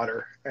lot of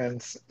water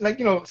and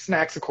like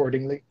snacks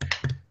accordingly.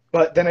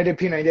 But then I did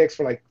P90X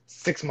for like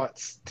 6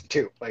 months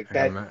too. Like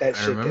that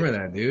shit. I remember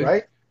that, dude.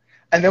 Right?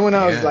 And then when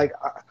I was like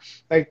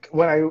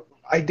when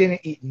I didn't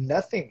eat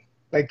nothing,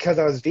 like because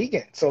I was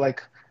vegan. So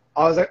like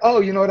I was like, oh,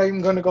 you know what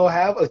I'm gonna go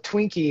have? A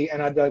Twinkie,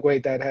 and I'd be like,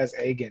 wait, that has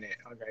egg in it.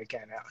 Okay, I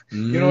can't have.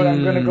 You know what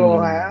I'm gonna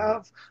go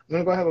have? I'm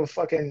gonna go have a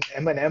fucking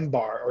M&M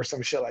bar or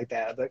some shit like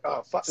that. I'd be like,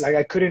 oh fuck, like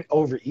I couldn't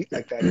overeat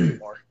like that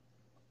anymore.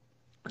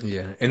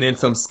 Yeah, and then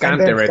some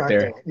scante right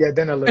there. Yeah,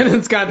 then a little. And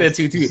then scante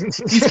too. He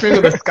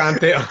sprinkled the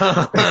scante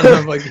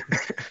on, like,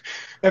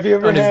 have you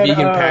ever on had his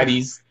vegan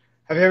patties.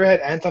 Have you ever had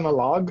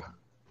Antamalog?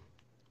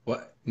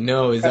 What?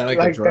 No, is that like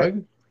a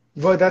drug?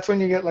 Well, that's when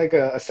you get like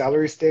a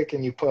celery stick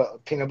and you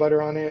put peanut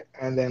butter on it,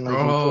 and then like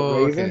you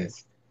put raisins.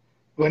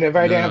 Okay. Whenever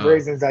I didn't have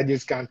raisins, I'd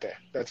use scante.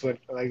 That's what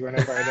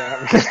whenever I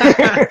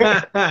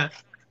didn't have.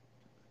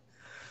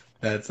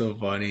 That's so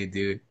funny,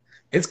 dude.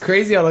 It's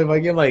crazy how I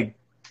get like.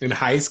 In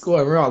high school, I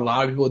remember a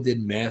lot of people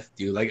did meth,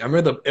 dude. Like I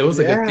remember it was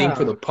like a thing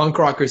for the punk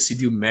rockers to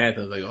do meth. I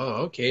was like,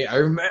 oh, okay. I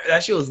remember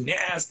that shit was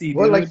nasty, dude.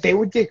 Well, like they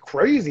would get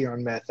crazy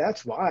on meth.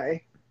 That's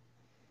why.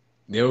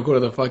 They would go to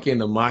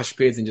the mosh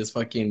pits and just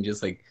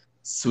like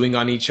swing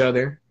on each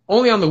other.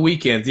 Only on the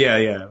weekends,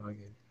 yeah.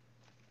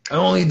 I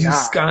only do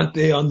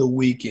scante on the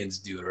weekends,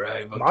 dude.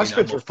 Right? Mosh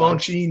pits are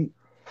functioning.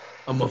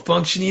 I'm a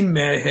functioning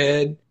meth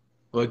head.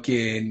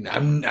 Fucking, I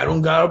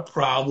don't got a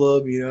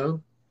problem, you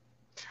know.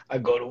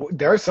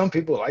 There are some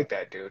people like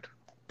that, dude.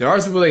 There are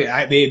some people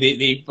like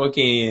they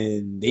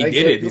fucking did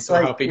it. They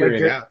somehow figured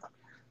it out.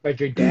 Like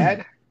your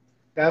dad,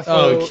 that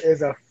fool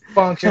is a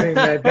functioning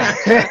meth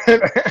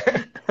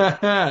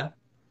head.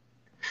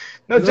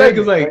 No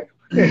joke, like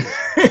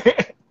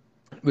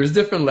there's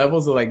different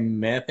levels of like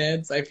meth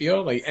heads. I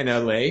feel like in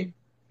LA.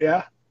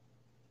 Yeah.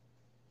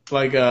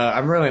 Like I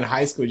remember in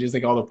high school, just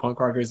like all the punk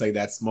rockers like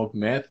that smoked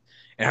meth.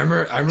 And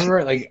I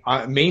remember like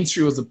Main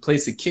Street was a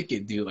place to kick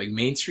it, dude. Like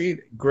Main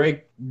Street,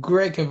 Greg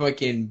can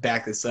fucking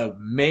back this up.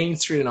 Main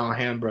Street in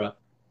Alhambra,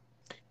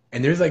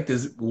 and there's like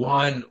this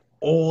one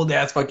old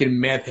ass fucking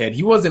meth head.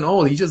 He wasn't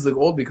old. He just looked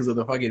old because of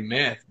the fucking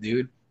meth,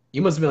 dude. He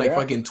must have been like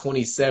fucking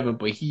 27,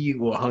 but he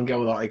hung out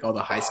with all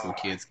the high school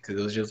kids because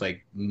it was just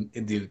like,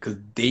 dude, because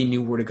they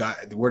knew where to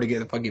get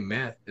the fucking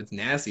meth. It's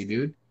nasty,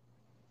 dude.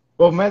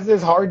 Well, meth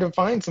is hard to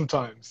find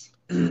sometimes,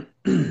 dude.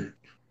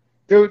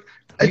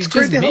 It's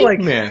crazy how like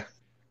meth.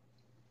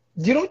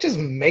 You don't just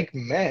make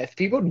meth.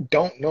 People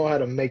don't know how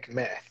to make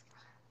meth.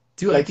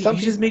 Dude, like, I think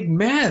you just make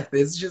meth.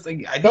 It's just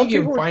like, I think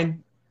you can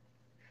find...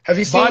 Have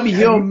you seen... Bobby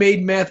Hill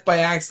made meth by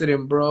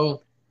accident,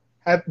 bro.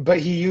 But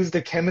he used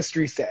a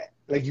chemistry set.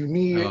 Like, you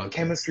need a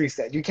chemistry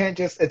set. You can't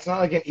just... It's not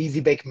like an easy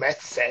bake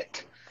meth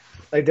set.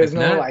 Like, there's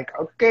no, like,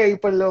 okay, you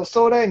put a little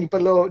soda and you put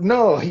a little...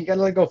 No, you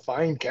gotta, like, go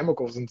find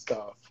chemicals and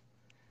stuff.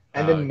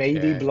 And then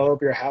maybe blow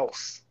up your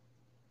house.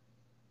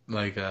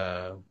 Like,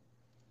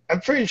 I'm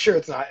pretty sure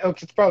it's not.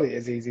 Okay, it probably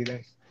is easy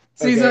then.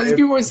 See,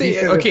 people would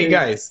say, okay,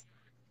 guys.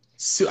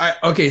 So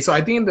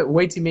I think the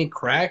way to make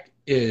crack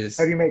is...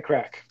 How do you make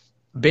crack?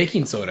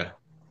 Baking soda.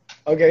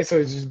 Okay, so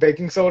it's just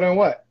baking soda and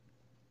what?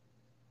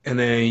 And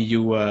then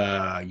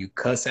you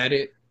cuss at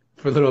it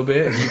for a little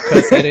bit. You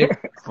cuss at it.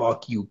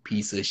 Fuck you,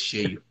 piece of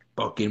shit, you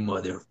fucking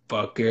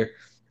motherfucker.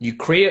 You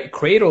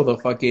cradle the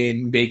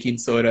fucking baking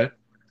soda,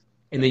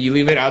 and then you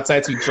leave it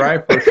outside to dry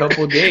for a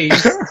couple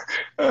days.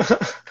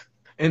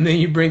 And then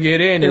you bring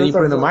it in and you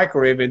put it in the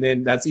microwave, and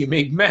then that's how you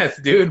make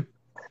meth, dude.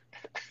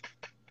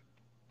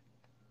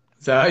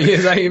 Is that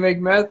how you make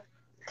meth?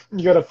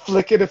 You gotta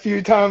flick it a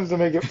few times to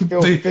make it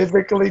feel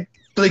physically.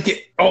 Flick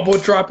it, elbow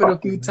drop it a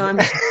few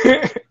times.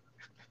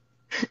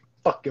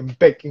 Fucking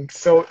baking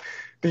soda.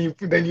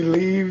 Then you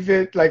leave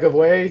it like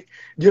away.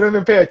 You don't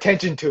even pay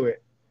attention to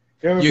it.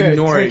 You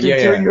ignore it. Yeah.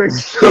 You ignore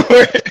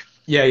it.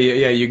 Yeah.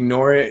 You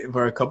ignore it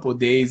for a couple of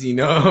days. You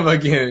know,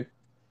 again.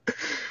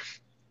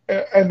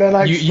 And then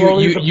like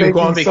slowly the you go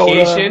on baking soda.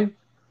 vacation.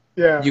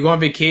 Yeah. You go on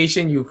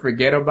vacation, you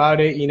forget about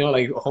it, you know,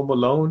 like Home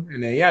Alone,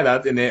 and then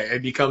and then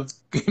it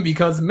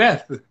becomes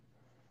meth.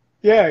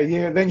 Yeah,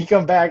 then you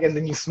come back and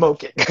then you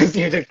smoke it because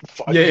you're just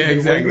fucking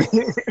Exactly.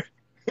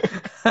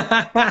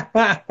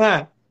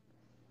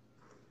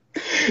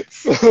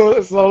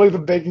 So slowly the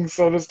baking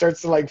soda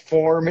starts to like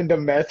form into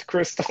meth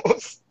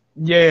crystals.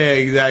 Yeah,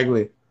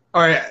 exactly.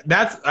 All right,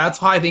 that's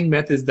how I think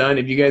meth is done.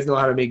 If you guys know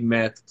how to make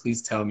meth,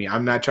 please tell me.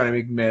 I'm not trying to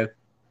make meth.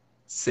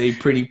 Say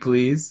pretty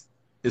please.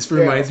 This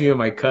reminds me of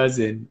my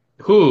cousin.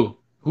 Who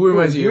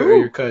reminds you of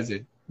your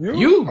cousin?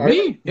 You,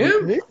 me,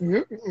 him.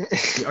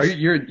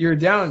 You're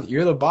down.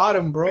 You're the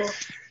bottom, bro.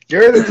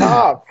 You're the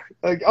top.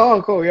 Like,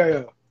 oh, cool,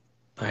 yeah.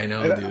 I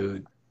know,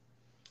 dude.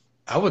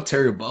 I would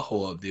tear your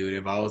butthole up, dude,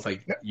 if I was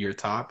like your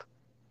top.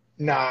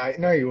 Nah,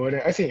 no, you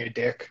wouldn't. I seen your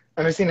dick.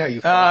 I've seen how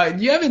you. Fuck.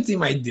 You haven't seen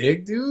my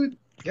dick, dude.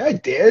 Yeah, I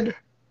did.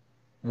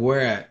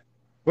 Where at?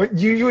 What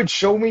you would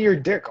show me your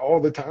dick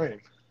all the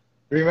time.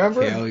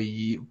 Remember? Hell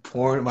yeah,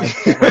 my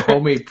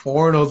homemade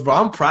pornos, bro.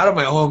 I'm proud of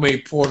my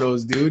homemade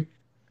pornos, dude.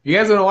 You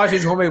guys wanna watch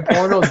these homemade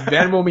pornos?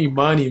 Venmo me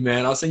money,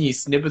 man. I'll send you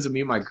snippets of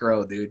me and my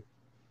girl, dude.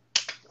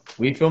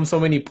 We filmed so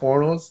many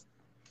pornos.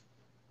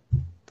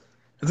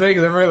 It's like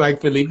remember, like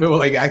Felipe will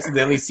like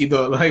accidentally see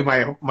the like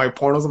my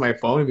pornos on my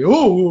phone and be,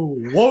 oh,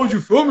 why would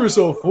you film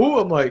yourself, fool?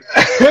 I'm like,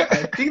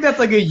 I think that's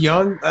like a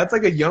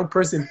young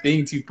person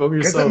thing to film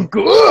yourself. I'm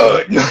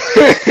good.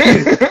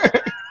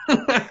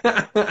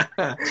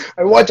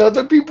 I watch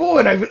other people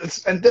and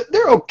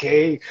they're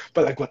okay,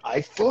 but like when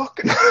I fuck.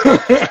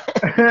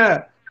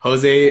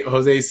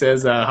 Jose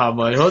says how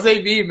much?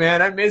 Jose B,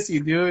 man, I miss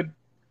you, dude.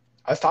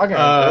 I was talking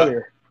about him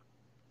earlier.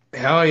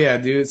 Hell yeah,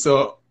 dude.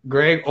 So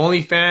Greg,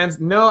 OnlyFans?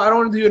 No, I don't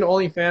want to do an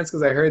OnlyFans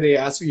because I heard they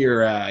ask for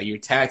your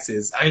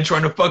taxes. I ain't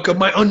trying to fuck up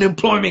my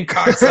unemployment,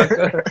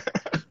 cocksucker.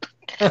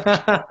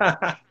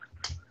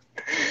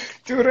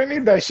 Dude, I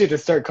need that shit to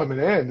start coming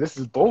in. This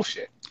is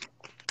bullshit.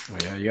 Oh,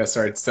 yeah, you gotta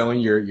start selling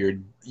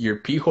your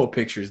pee-hole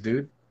pictures,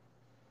 dude.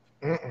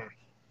 Mm-mm.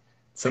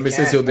 Somebody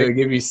says he'll give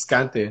you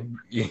scante.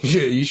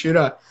 You should.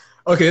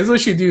 Okay, this is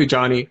what you do,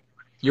 Johnny.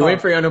 You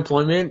wait for your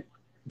unemployment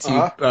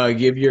to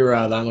give your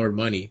landlord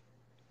money.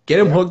 Get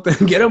him hooked.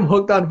 Get him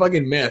hooked on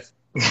fucking meth.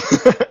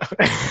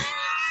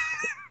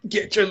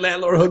 Get your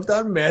landlord hooked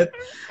on meth,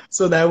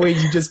 so that way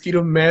you just feed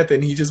him meth,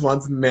 and he just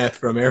wants meth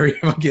from every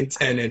fucking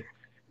tenant.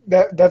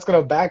 That's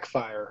gonna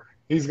backfire.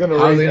 He's gonna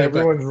raise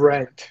everyone's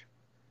rent.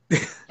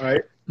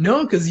 Right?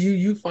 No, because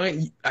you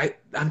find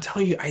I'm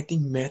telling you, I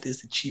think meth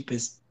is the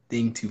cheapest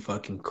thing to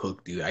fucking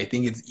cook, dude. I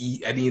think it's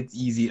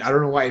easy. I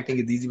don't know why I think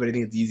it's easy, but I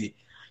think it's easy.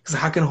 Because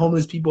how can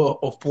homeless people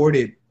afford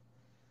it?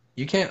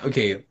 You can't.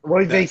 Okay.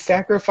 Well, they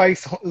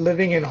sacrifice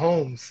living in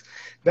homes.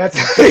 That's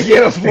how they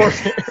get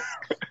afforded.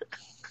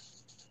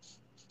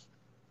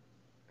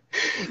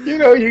 You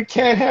know, you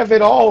can't have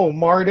it all,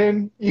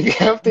 Martin. You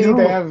have to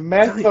either have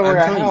meth or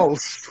a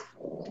house.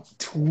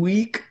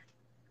 Tweak.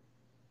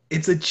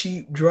 It's a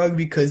cheap drug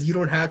because you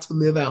don't have to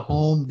live at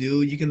home,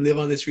 dude. You can live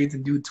on the streets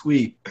and do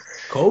tweak.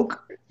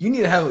 Coke. You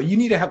need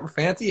to have a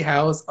fancy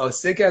house, a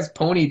sick ass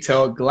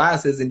ponytail,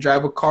 glasses, and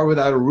drive a car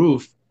without a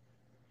roof.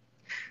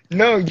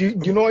 No, you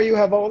know why you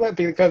have all that?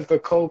 Because the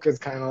Coke is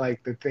kind of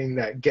like the thing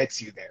that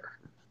gets you there.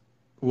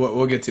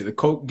 We'll get to the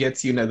Coke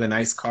gets you the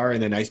nice car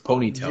and the nice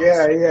ponytails.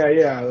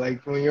 Yeah.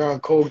 Like when you're on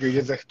Coke, you're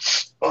just like,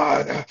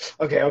 oh, no.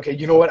 Okay.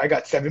 You know what? I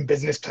got 7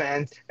 business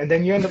plans, and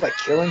then you end up like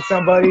killing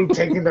somebody,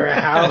 taking their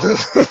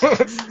house.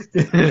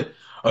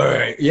 All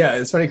right, yeah,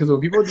 it's funny because when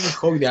people do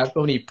Coke, they have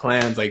so many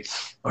plans. Like,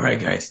 all right,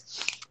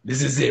 guys,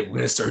 this is it. We're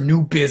gonna start a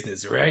new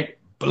business, right?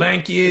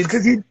 Blankets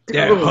because you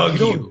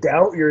don't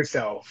doubt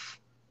yourself.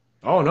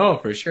 Oh no,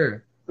 for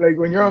sure. Like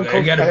when you're on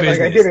Coke,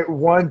 I did it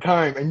one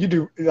time, and you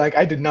do like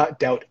I did not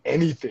doubt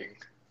anything.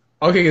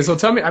 Okay, so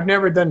tell me, I've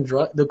never done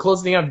drug. The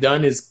closest thing I've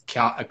done is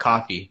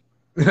coffee.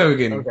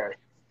 Okay.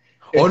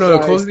 Oh no, the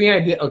closest thing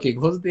I did. Okay,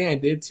 closest thing I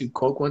did to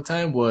Coke one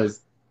time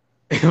was,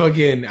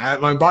 again,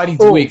 my body's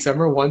weak. So I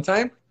remember one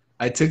time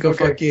I took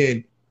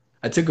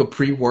I took a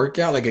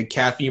pre-workout, like a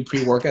caffeine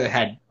pre-workout that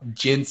had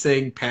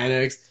ginseng,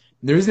 Panax.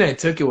 And the reason I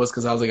took it was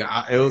because I was like,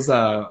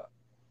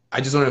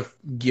 I just want to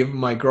give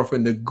my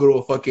girlfriend the good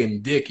old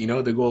fucking dick, you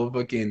know, the good old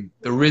fucking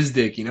the Riz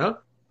dick, you know.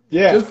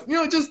 Yeah.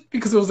 Just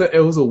because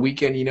it was a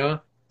weekend, you know. I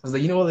was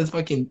like, you know what, this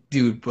fucking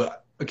dude.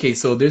 But okay,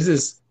 so there's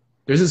this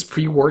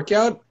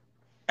pre-workout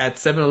at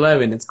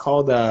 7-Eleven. It's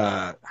called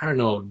I don't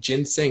know,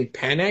 ginseng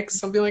Panax,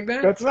 something like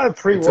that. That's not a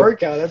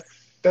pre-workout.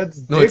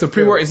 That's no, it's a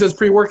pre-workout. It says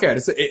pre-workout.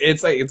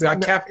 It's like it's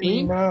got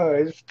caffeine. No,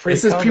 it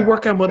says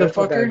pre-workout,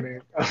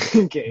 motherfucker.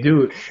 Okay,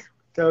 dude.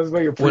 That was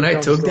what your when I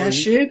took that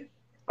shit,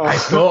 I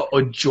felt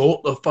a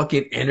jolt of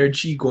fucking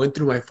energy going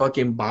through my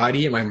fucking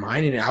body and my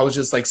mind, and I was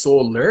just like so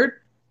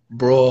alert,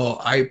 bro.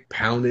 I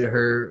pounded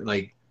her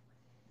like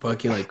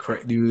fucking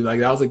like dude.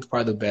 Like that was like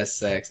probably the best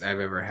sex I've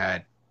ever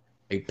had.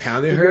 Like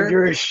pounded her.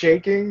 You're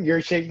shaking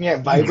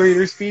at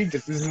vibrator speed.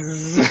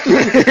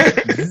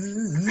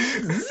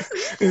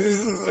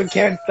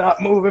 can't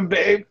stop moving,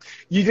 babe.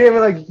 You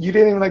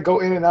didn't even go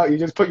in and out. You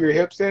just put your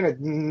hips in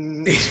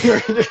and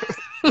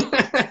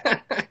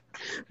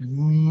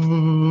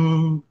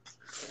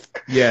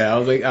Yeah, I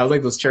was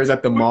like those chairs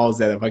at the malls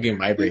that fucking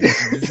vibrate.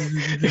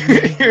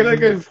 you're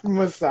like a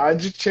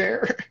massage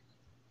chair.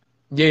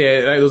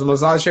 Yeah, like those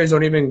massage chairs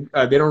don't even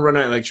they don't run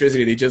on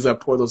electricity. They just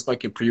pour those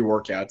fucking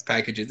pre-workouts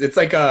packages. It's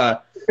like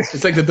the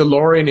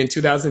DeLorean in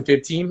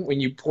 2015 when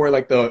you pour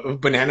like the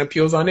banana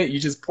peels on it. You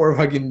just pour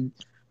fucking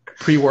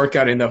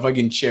pre-workout in the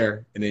fucking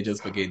chair, and they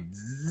just fucking.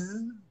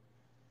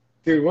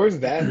 Dude, where's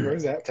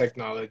that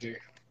technology?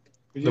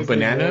 The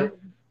banana?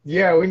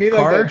 Yeah, we need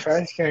like car? that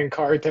trash can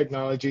car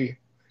technology.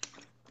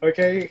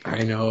 Okay.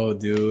 I know,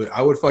 dude.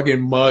 I would fucking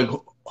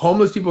mug.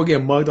 Homeless people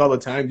get mugged all the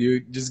time,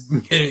 dude. Just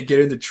get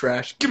in the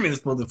trash. Give me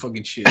this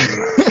motherfucking shit,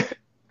 dude.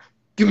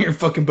 Give me your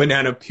fucking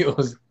banana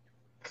peels.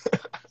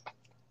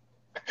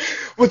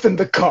 What's in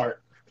the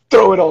cart?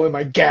 Throw it all in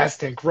my gas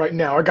tank right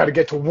now. I gotta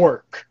get to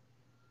work.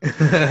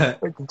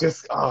 Like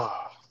just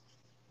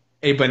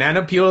Hey,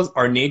 banana peels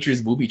are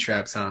nature's booby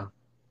traps, huh?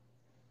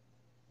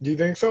 Do you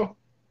think so?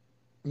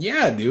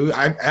 Yeah, dude.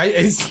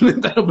 I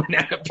slipped on a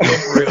banana peel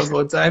for real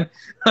one time.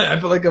 I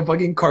felt like a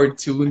fucking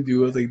cartoon,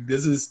 dude. I was like,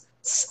 this is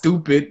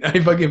stupid. I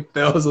fucking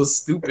felt so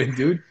stupid,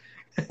 dude.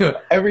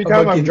 Every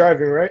time I'm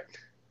driving, right?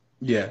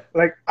 Yeah.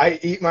 Like I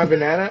eat my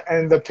banana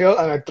and the peel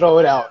and I throw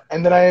it out,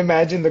 and then I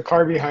imagine the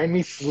car behind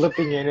me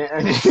slipping in it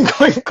and just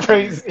going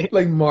crazy.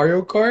 Like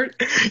Mario Kart?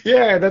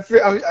 Yeah, that's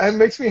it. It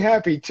makes me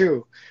happy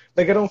too.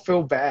 Like I don't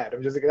feel bad.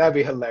 I'm just like that'd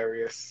be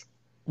hilarious.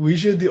 We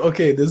should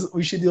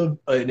do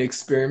an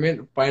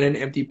experiment. Find an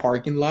empty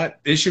parking lot.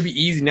 This should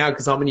be easy now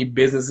because how many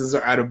businesses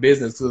are out of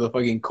business because of the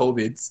fucking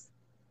COVIDs.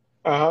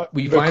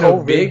 We find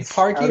a big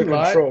parking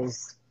lot.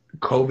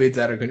 COVID's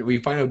out of control. We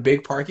find a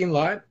big parking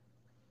lot,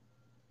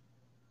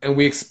 and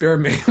we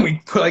experiment.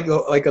 We put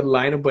like a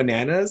line of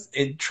bananas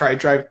and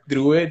drive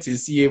through it to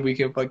see if we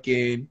can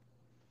fucking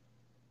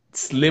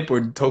slip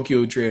or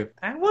Tokyo drift.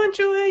 I want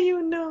to let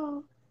you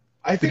know.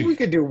 I think we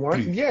could do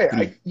one.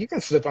 Yeah, you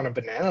can slip on a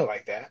banana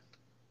like that.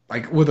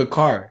 Like with a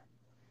car.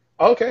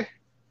 Okay.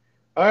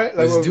 All right.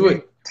 Like Let's do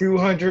it.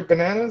 200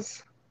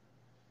 bananas?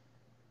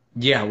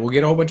 Yeah, we'll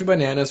get a whole bunch of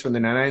bananas from the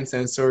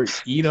 99-cent store,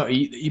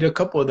 eat a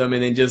couple of them,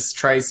 and then just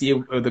try to see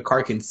if the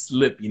car can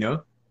slip, you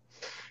know?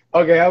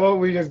 Okay, how about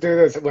we just do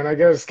this? When I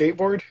get a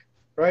skateboard,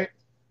 right?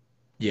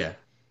 Yeah.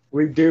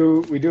 We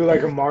do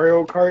like a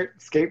Mario Kart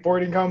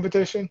skateboarding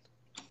competition.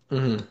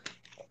 Mm-hmm.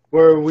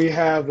 Where we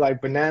have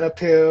like banana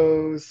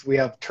peels, we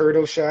have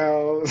turtle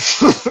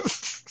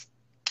shells.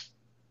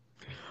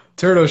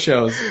 Turtle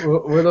shells.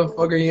 Where the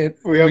fuck are you?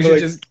 We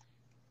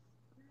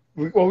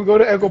go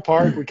to Echo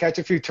Park, we catch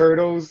a few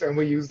turtles, and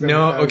we use them.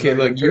 No, okay,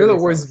 look, you're the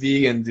worst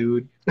vegan,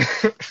 dude.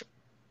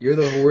 You're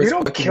the worst. We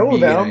don't fucking kill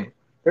vegan. them.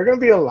 They're gonna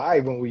be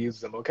alive when we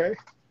use them, okay?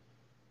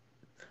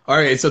 All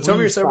right, so tell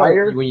me your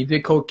story about when you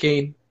did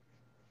cocaine.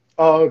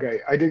 Oh,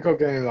 okay. I did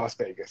cocaine in Las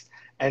Vegas,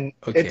 and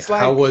Okay, it's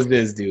like how was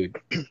this, dude?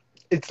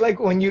 it's like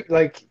when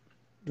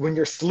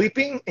you're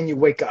sleeping and you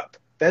wake up.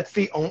 That's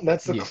the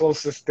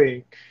closest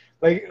thing.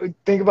 Like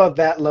think about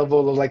that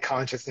level of like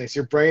consciousness.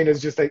 Your brain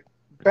is just like,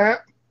 bah,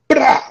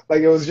 bah.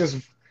 Like it was just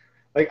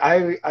like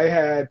I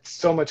had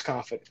so much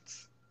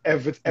confidence.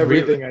 Everything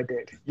Really? I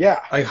did. Yeah.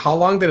 Like, how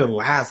long did it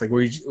last? Like,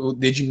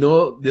 did you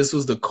know this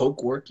was the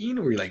coke working?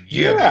 Or were you like,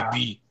 yeah,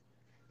 baby?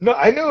 No,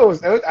 I knew it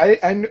was.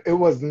 I knew it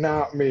was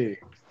not me.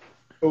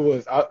 It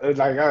was I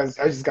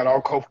just got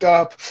all coked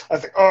up. I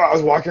was like, I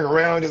was walking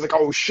around just like,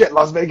 oh shit,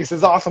 Las Vegas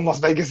is awesome. Las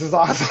Vegas is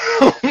awesome.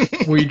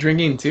 Were you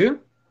drinking too?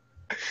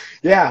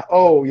 Yeah.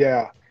 Oh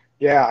yeah.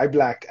 Yeah. I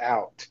blacked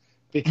out.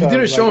 Because, You did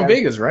a show in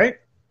Vegas, right?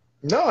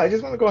 No, I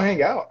just want to go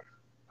hang out.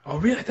 Oh,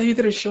 really? I thought you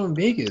did a show in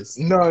Vegas.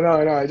 No.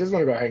 I just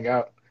want to go hang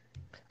out.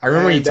 I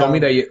remember when you told me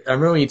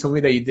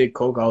that you did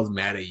coke. I was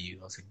mad at you.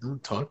 I was like,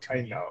 "Don't talk to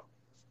me." I know.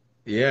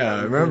 Yeah,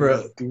 I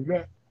remember. Do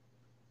that.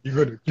 You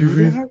gonna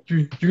do that?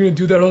 You're gonna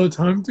do that all the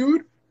time,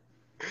 dude?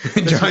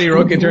 Johnny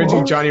Rocket turns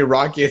into Johnny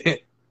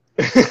Rocket.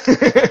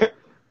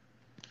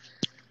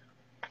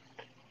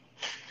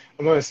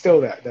 I'm gonna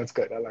steal that. That's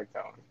good. I like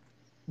that one.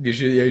 You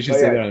should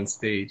say that on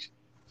stage.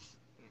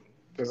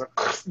 There's a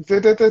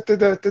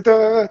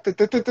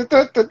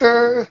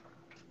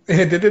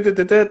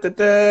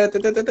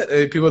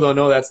People don't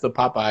know that's the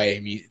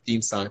Popeye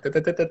theme song. That's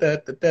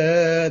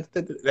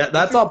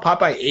all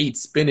Popeye ate.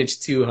 Spinach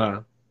too,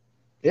 huh?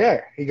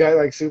 Yeah, he got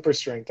like super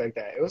strength like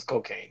that. It was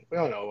cocaine. We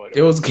don't know what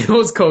it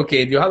was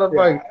cocaine, dude. How the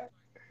fuck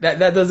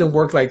that doesn't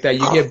work like that?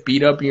 You get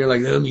beat up and you're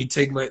like, let me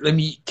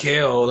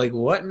kill. Like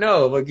what?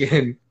 No,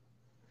 again.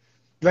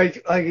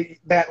 Like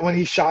that when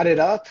he shot it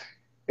up,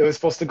 it was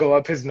supposed to go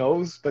up his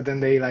nose, but then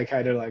they like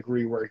had to like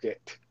rework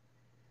it.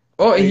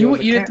 Oh, and he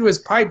would eat it through his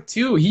pipe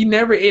too. He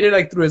never ate it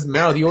like through his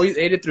mouth. He always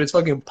ate it through his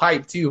fucking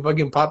pipe too.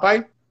 Fucking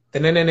Popeye.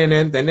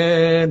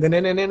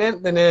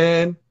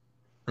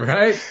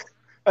 Right?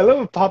 I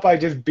love if Popeye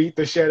just beat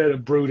the shit out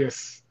of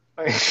Brutus.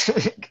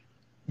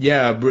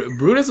 Yeah,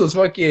 Brutus was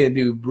fucking,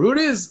 dude.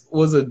 Brutus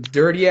was a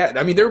dirty ass.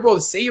 I mean, they were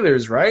both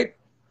sailors, right?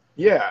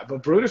 Yeah,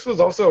 but Brutus was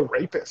also a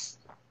rapist.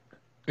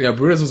 Yeah,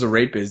 Brutus was a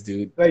rapist,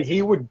 dude. Like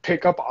he would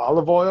pick up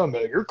olive oil and be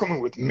like, "You're coming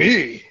with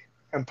me,"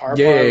 and Yeah, Parpar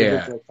yeah,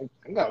 was just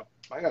yeah. like,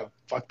 I gotta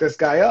fuck this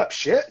guy up,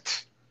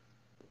 shit."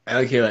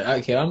 Okay,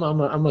 okay. I'm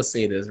gonna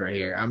say this right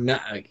here. I'm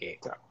not okay.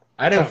 So,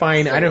 I didn't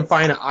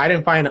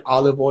find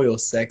olive oil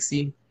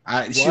sexy.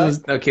 She what?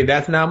 was okay.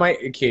 That's not my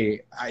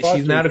okay. Fuck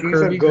She's you. not a She's a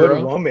curvy good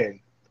girl. woman.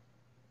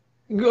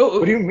 Go,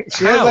 What do you mean?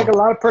 She has like a how?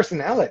 lot of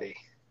personality.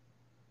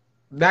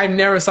 I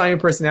never saw any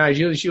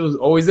personality. She was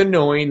always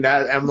annoying.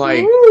 That I'm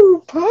like,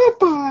 Woo,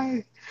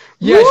 Popeye.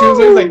 yeah, she was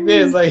always like Woo.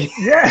 this, like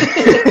Yeah.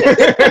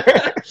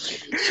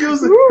 she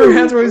was. Her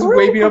hands were always Woo,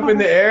 waving up in Popeye.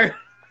 the air.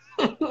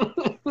 She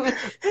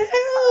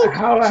was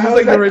How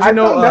like the that, I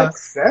original. found that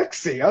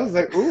sexy. I was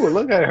like, ooh,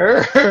 look at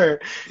her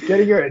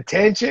getting your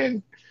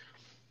attention.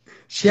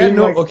 She had Being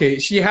no like, okay.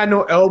 She had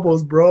no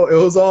elbows, bro. It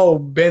was all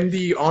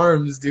bendy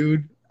arms,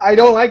 dude. I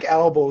don't like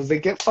elbows. They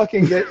get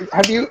fucking get.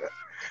 Have you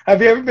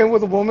ever been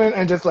with a woman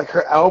and just like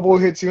her elbow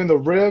hits you in the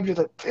rib? You're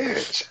like,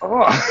 bitch.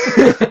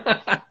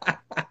 Oh.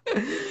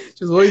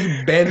 She was always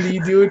bendy,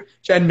 dude.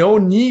 She had no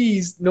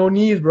knees,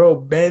 bro.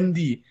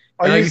 Bendy.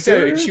 Are And like you you said,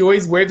 serious? she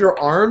always waved her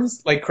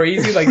arms like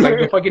crazy, like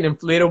the fucking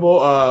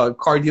inflatable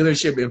car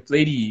dealership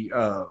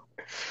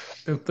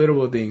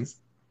inflatable things.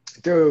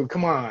 Dude,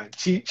 come on.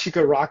 She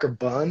could rock her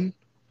bun.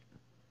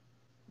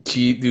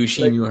 She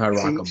Like knew how to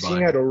rock a she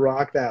bun. had to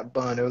rock that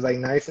bun. It was like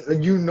nice.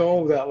 Like, you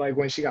know that like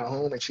when she got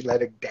home and she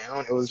let it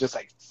down, it was just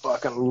like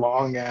fucking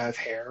long ass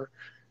hair.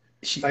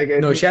 Like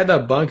She had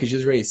that bun because she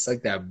was ready to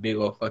suck that big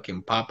old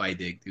fucking Popeye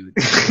dick, dude.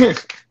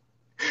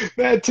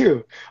 that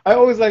too. I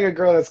always like a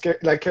girl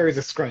that carries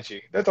a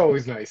scrunchie. That's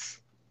always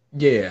nice.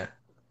 Yeah,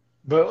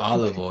 But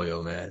olive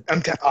oil, man.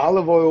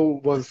 olive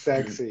oil was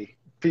sexy.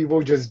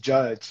 People just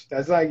judge.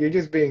 That's like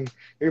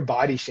you're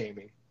body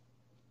shaming.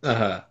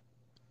 Uh-huh.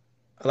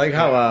 I like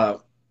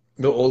how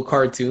the old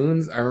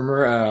cartoons. I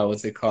remember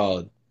what's it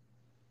called?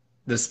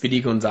 The Speedy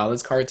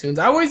Gonzalez cartoons.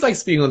 I always like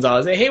Speedy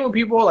Gonzalez. I hate when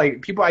people I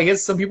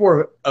guess some people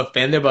are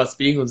offended about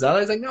Speedy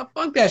Gonzalez. Like, no,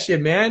 fuck that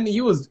shit, man.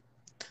 He was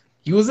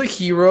a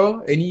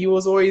hero and he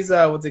was always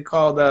what's it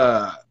called?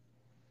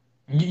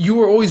 You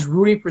were always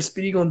rooting for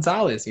Speedy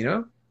Gonzalez, you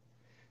know?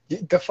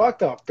 The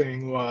fucked up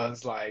thing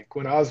was like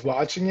when I was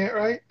watching it,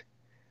 right?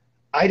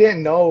 I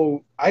didn't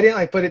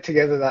like put it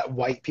together that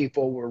white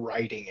people were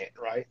writing it,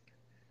 right?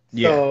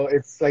 Yeah. So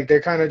it's like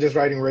they're kind of just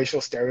writing racial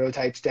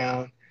stereotypes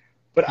down.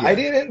 But I Yeah.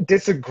 didn't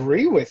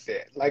disagree with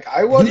it. Like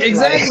I wasn't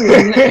Exactly.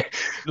 like,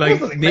 Like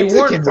they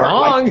weren't Mexicans aren't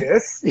wrong. like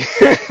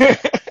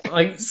this.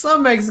 Like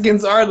some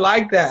Mexicans are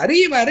like that.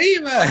 Arriba,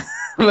 arriba.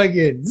 Like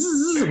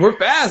we're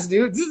fast,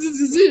 dude.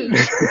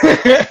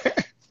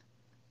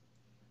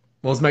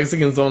 Most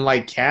Mexicans don't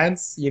like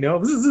cats, you know.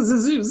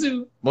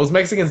 Most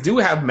Mexicans do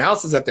have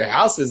mouses at their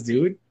houses,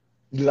 dude.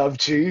 Love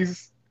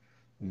cheese.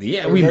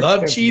 Yeah, Or we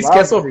love Mexicans cheese, love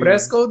queso cheese.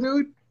 fresco,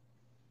 dude.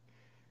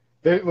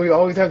 We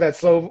always have that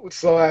slow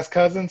ass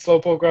cousin,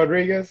 Slowpoke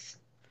Rodriguez.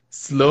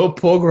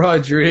 Slowpoke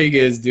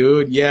Rodriguez,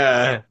 dude.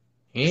 Yeah.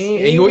 And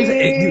he always,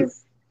 dude,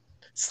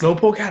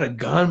 Slowpoke had a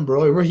gun,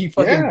 bro. Remember he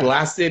fucking Yeah.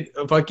 blasted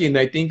fucking,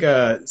 I think,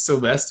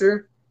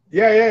 Sylvester?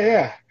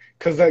 Yeah.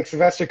 Because like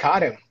Sylvester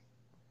caught him.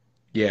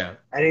 Yeah.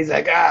 And he's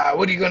like,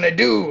 what are you gonna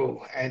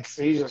do? And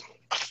so he's just,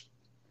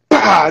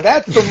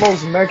 that's the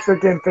most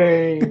Mexican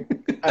thing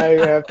I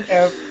have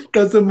ever.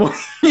 That's the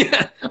most,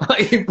 yeah.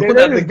 Like he pulled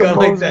That out the is the gun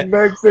like most that.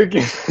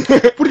 Mexican.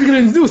 What are you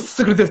gonna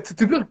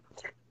do?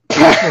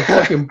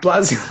 Fucking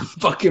blasting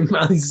fucking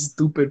mouth, you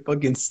stupid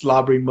fucking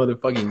slobbery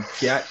motherfucking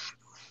cat.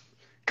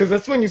 Because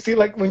that's when you see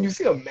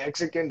a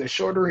Mexican, the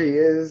shorter he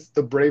is,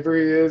 the braver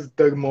he is,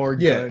 the more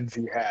Yeah. guns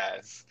he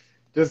has.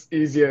 Just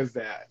easy as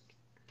that.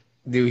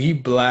 Dude, he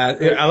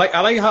blast. I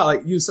like how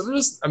like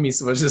Sylvester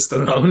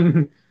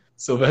Stallone,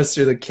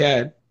 Sylvester the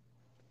cat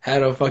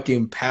had a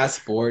fucking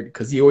passport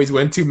because he always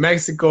went to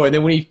Mexico, and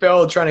then when he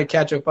fell trying to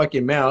catch a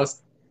fucking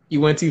mouse, he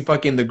went to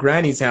fucking the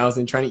granny's house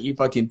and trying to eat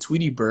fucking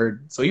Tweety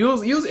Bird. So he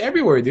was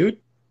everywhere, dude.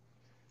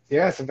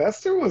 Yeah,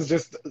 Sylvester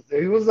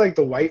he was like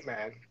the white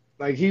man.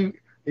 Like he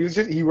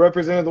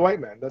represented the white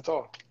man. That's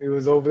all. He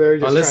was over there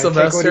just Unless trying to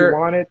take what he Sylvester-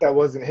 wanted that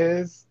wasn't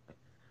his.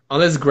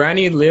 Unless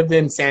Granny lived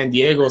in San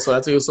Diego, so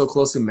that's why he was so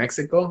close to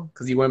Mexico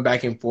because he went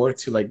back and forth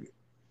to like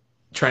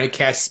trying to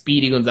catch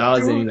Speedy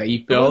Gonzalez, and he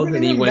It failed, wasn't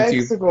and he even went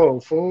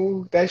Mexico,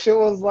 fool. That shit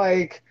was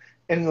like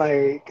in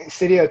like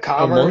City of to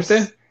Commerce.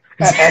 Monte.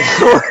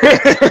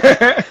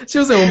 That She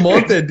was in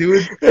Monte,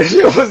 dude.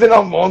 shit was in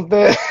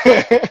Almonte.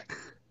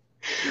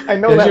 I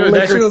know That that shit- that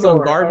liquor shit was on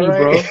store, Garvey,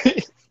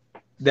 alright?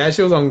 That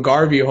shit was on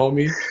Garvey,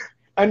 homie.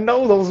 I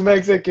know those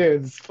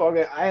Mexicans.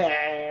 Fucking,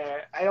 I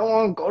don't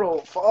want to go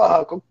to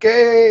fuck.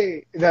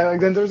 Okay.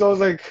 Then there's always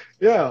like,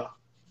 yeah.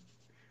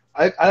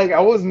 I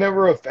was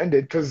never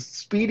offended because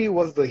Speedy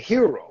was the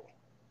hero.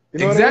 You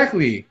know what I mean?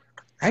 Exactly.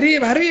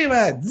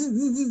 Arriba.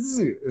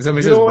 Somebody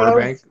You says know what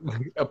Burbank.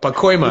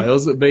 Pacoima. It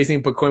was based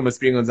in Pacoima,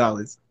 Speedy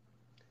Gonzalez.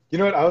 You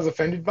know what I was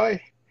offended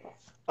by?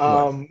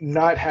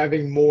 Not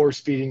having more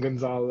Speedy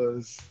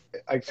Gonzalez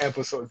like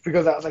episodes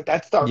because I was like,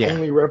 that's our Yeah.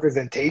 only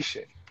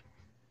representation.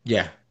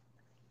 Yeah.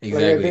 Like,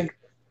 Exactly. I think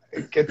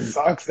it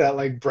sucks that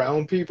like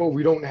brown people,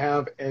 we don't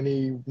have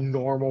any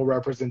normal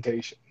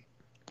representation.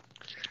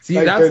 See,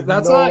 Like there's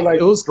that's no why like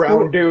it was brown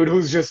cool. dude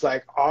who's just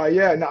like, oh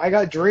yeah, no, I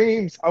got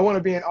dreams. I want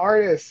to be an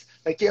artist.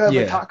 Like yeah, but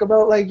Yeah. talk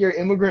about like your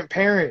immigrant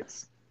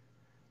parents.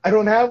 I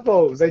don't have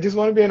those. I just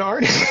want to be an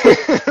artist.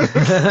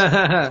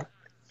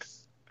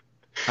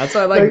 That's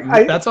why Like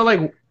I that's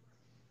why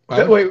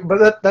what? wait,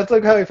 but that's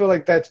like how I feel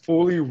like that's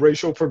fully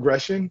racial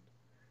progression.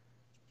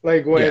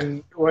 Like Yeah.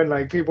 when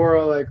like people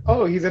are like,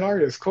 oh, he's an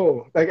artist,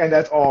 cool. Like and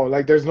that's all.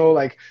 Like there's no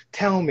like,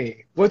 tell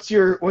me what's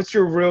your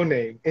real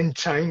name in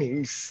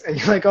Chinese? And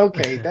you're like,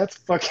 okay, that's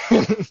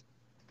fucking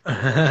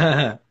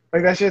like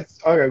that shit's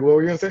okay. What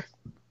were you gonna say?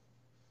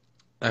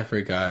 I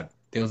forgot.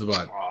 It was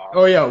about. Aw.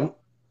 Oh yeah,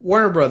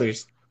 Warner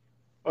Brothers.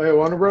 Oh yeah,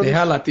 Warner They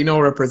had Brothers. Latino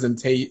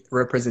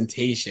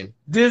representation.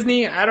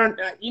 Disney, I don't.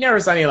 You never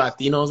saw any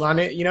Latinos on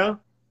it. You know,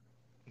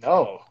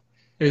 No,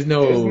 there's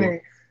no.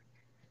 Disney.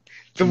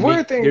 The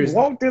weird thing, There's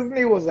Walt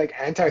Disney was like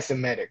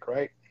anti-Semitic,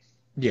 right?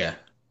 yeah,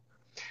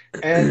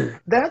 And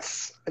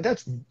that's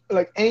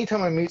like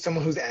anytime I meet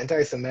someone who's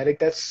anti-Semitic,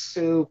 that's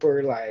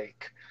super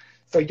like.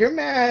 So you're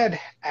mad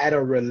at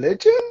a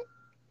religion?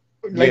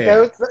 Like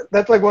yeah.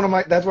 that's like one of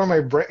my that's where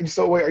my brain.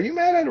 So wait, are you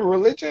mad at a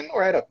religion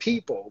or at a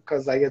people?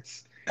 Because like At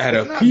it's a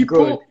not good.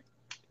 people,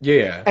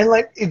 yeah, And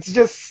like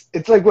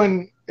it's like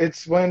when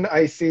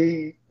I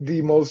see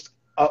the most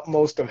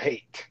utmost of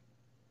hate.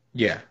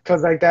 yeah.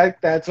 Because like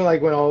that's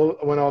like when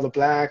all the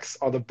blacks,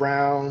 all the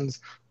browns,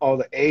 all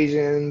the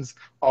Asians,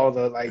 all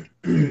the like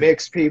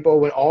mixed people,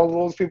 when all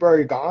those people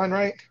are gone,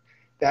 right?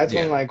 That's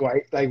when Yeah. like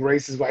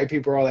racist white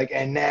people are like,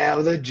 and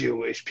now the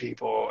Jewish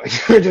people. And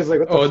you're just like,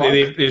 what the Oh,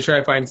 fuck? they try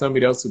to find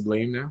somebody else to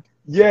blame now.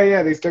 Yeah,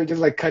 yeah. They start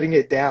just like cutting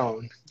it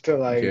down to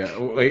like Yeah,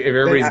 like if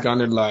everybody's gone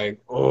to like,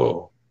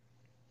 oh,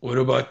 what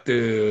about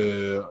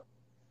the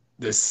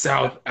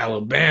South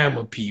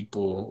Alabama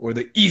people or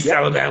the East yeah.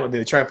 Alabama?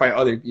 They try to find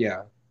other,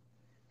 yeah,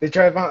 They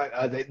try to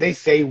find they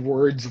say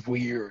words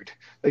weird.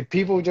 Like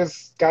people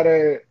just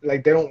gotta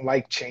like they don't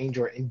like change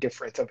or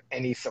indifference of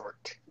any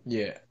sort.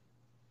 yeah.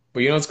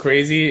 But you know what's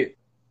crazy?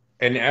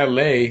 In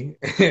LA,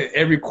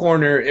 every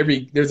corner,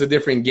 there's a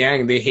different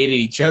gang. They hated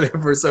each other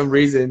for some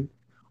reason.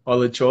 All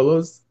the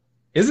cholos.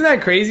 Isn't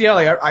that crazy? How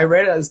like I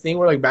read this thing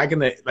where like back in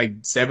the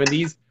like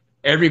 70s,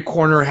 every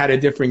corner had a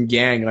different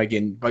gang, like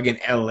in fucking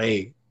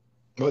LA.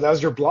 Well, that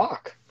was your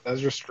block. That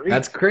was your street.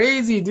 That's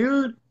crazy,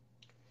 dude.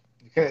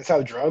 You couldn't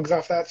sell drugs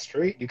off that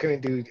street. You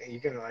couldn't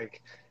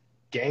like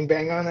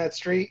gangbang on that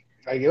street.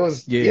 Like it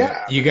was Yeah,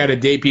 yeah. you got to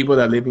date people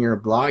that live in your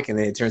block, and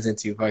then it turns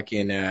into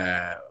fucking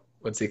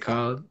what's it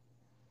called?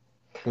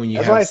 When you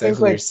That's why have I sex think with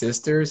your like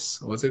sisters,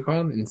 what's it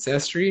called?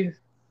 Ancestry?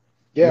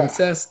 yeah,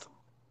 Incest?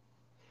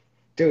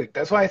 dude.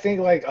 That's why I think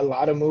like a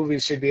lot of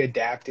movies should be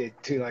adapted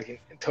to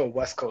a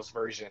West Coast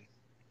version.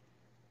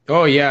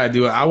 Oh yeah,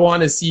 dude. I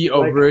want to see a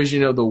Like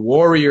version of the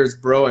Warriors,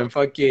 bro, in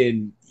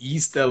fucking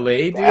East LA,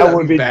 dude. that That'd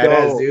would be be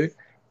badass, dope. dude.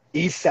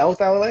 East South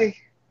LA,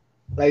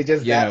 like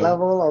just that Yeah.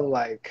 level of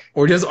like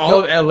Or just all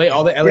no, of LA,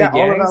 all the LA yeah,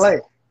 all of gangs. LA.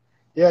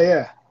 Yeah,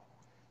 yeah.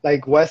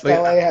 Like West Like,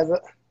 LA has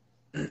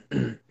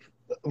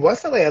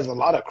West LA has a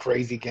lot of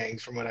crazy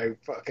gangs from what I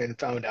fucking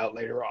found out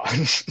later on.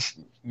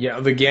 yeah,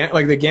 the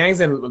gangs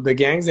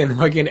in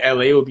fucking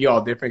LA would be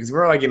all different because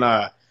we're like in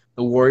the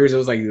Warriors. It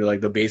was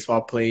like the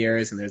baseball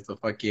players, and there's the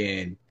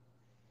fucking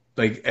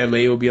like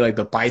LA will be like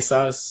the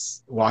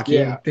paisas walking,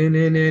 Yeah. and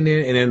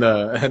then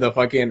the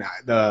fucking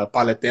the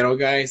paletero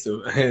guys,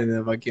 and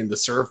the fucking the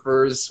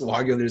surfers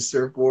walking on their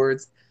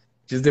surfboards.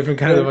 Just different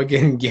kind of There'd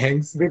fucking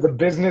gangs. be the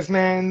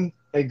businessman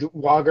like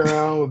walking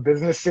around with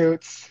business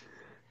suits.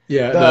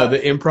 Yeah, The the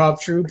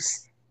improv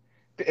troops.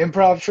 the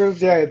improv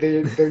troops, yeah,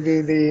 there'd be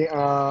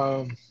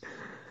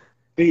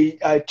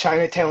the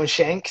Chinatown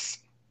Shanks,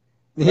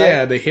 right?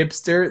 Yeah, the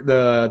hipster,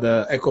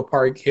 the Echo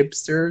Park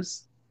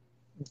hipsters.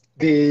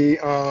 The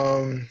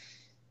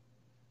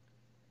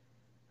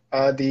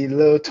the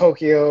little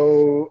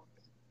Tokyo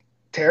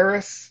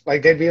terrorists.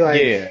 Like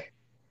Yeah.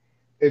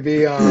 they'd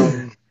be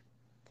oh,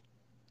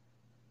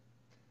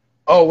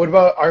 what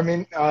about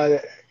Armin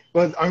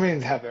well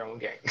Armenians have their own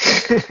gang.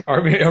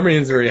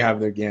 Armenians already have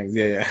their gangs.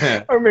 Yeah,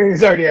 yeah.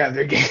 Armenians already have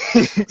their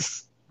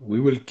gangs. We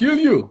will kill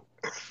you,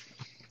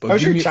 but I'm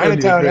give sure me early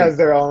Chinatown bread. has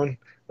their own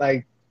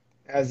like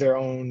has their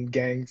own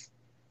gangs.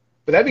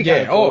 But that'd be kind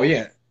Yeah. of Oh, cool.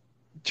 yeah.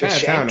 The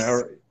Chinatown.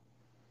 Shanks.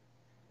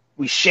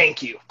 We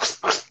shank you.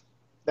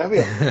 That'd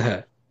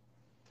be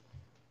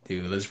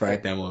Dude, let's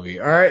write that movie.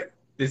 All right.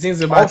 This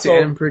thing's about to also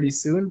end pretty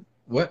soon.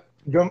 What?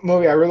 the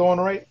movie I really want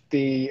to write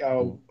the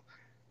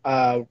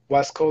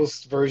West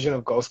Coast version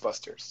of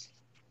Ghostbusters.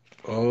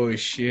 Oh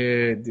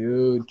shit,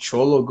 dude.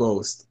 Cholo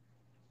Ghost.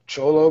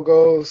 Cholo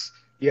Ghost.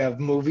 You have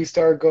movie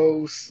star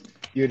Ghost.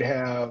 You'd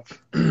have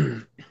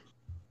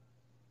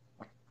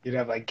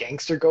like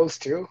gangster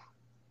Ghost too.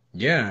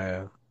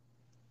 Yeah.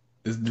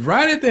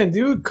 Write it then,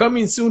 dude.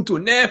 Coming soon to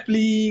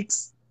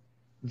Netflix.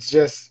 It's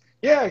just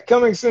yeah,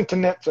 coming soon to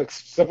Netflix.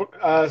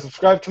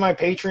 Subscribe to my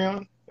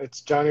Patreon.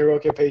 It's Johnny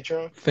Roque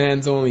Patreon.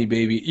 Fans only,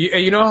 baby.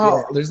 You know how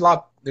Yeah. there's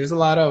a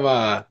lot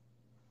of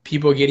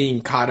people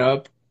getting caught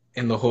up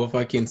and the whole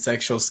fucking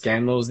sexual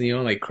scandals,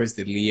 like Chris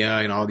D'Elia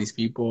and all these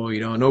people,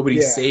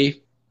 nobody's Yeah. safe.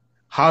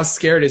 How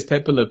scared is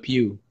Pepe Le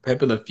Pew?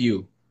 Pepe Le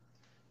Pew.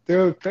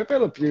 Dude, Pepe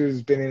Le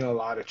Pew's been in a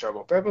lot of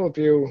trouble. Pepe Le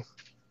Pew,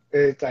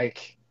 it's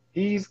like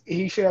he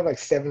should have like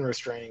 7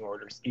 restraining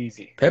orders,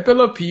 easy. Pepe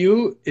Le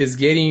Pew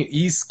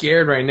he's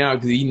scared right now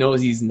because he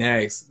knows he's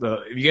next.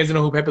 If you guys don't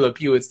know who Pepe Le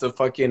Pew, it's the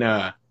fucking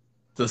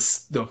the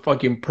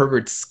fucking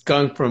pervert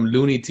skunk from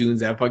Looney Tunes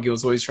that fucking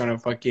was always trying to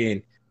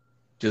fucking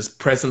just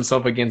press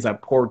himself against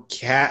that poor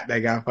cat that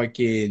got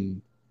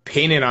fucking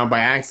painted on by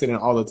accident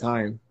all the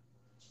time.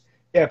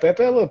 Yeah,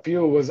 Pepe Le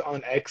Pew was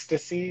on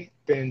ecstasy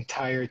the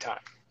entire time.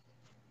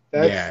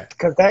 Yeah.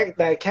 Because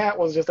that cat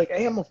was just like,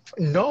 hey,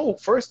 no,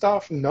 first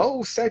off,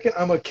 no, second,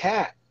 I'm a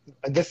cat.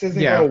 This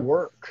isn't Yeah. going to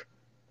work.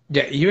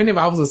 Yeah, even if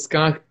I was a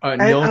skunk, And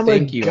no I'm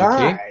thank a you,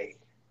 guy. okay?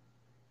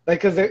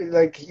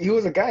 Like, he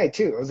was a guy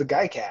too. It was a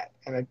guy cat.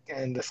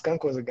 And the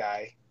skunk was a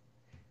guy.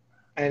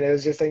 And it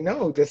was just like,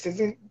 no, this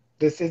isn't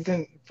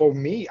for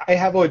me. I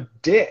have a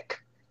dick.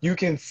 You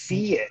can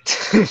see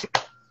it.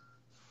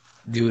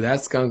 Dude,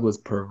 that skunk was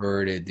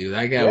perverted, dude.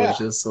 That guy Yeah. was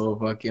just so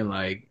fucking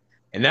like,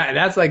 and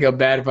that's like a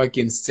bad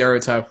fucking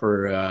stereotype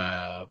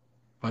for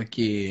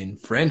fucking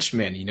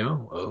Frenchmen,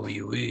 Oh,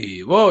 oui.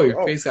 Whoa,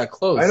 your Oh, face got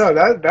close. I know,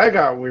 that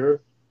got weird.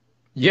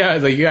 Yeah,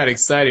 it's like you got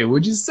excited.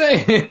 What'd you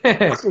say?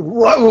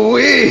 What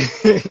we?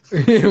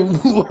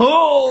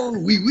 Whoa,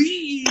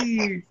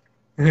 oui.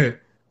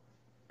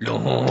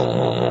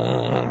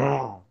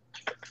 No.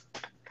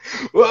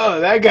 Whoa,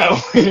 that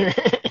got weird.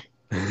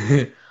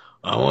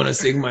 I want to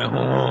sing my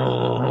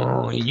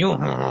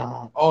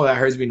Oh, that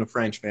hurts being a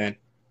French, man.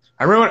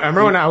 I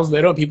remember when I was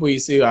little, people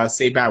used to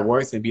say bad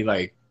words and be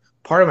like,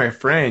 part of my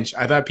French.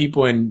 I thought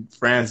people in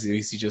France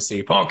used to just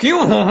say, fuck you,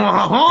 son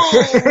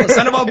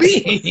of a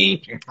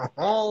bitch,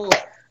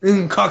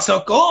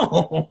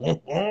 cocksucker,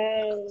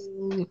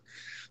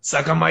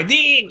 suck on my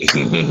dick.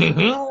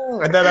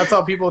 I thought that's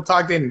how people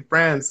talked in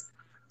France.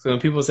 So when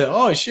people say,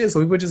 oh shit, so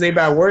people just say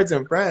bad words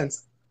in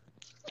France.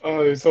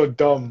 Oh, it's so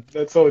dumb.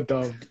 That's so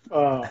dumb.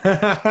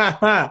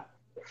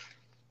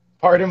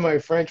 Pardon my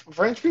French.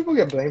 French people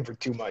get blamed for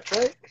too much,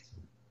 right?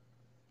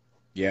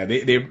 Yeah,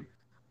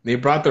 they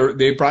brought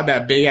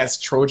that big ass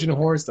Trojan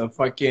horse, the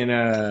fucking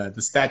the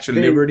Statue of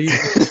Liberty,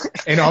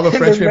 and all the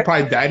Frenchmen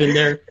probably died in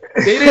there.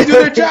 They didn't do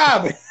their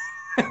job.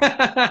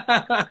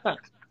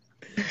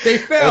 They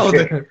failed.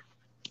 Okay.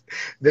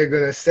 They're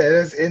gonna set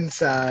us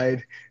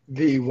inside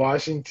the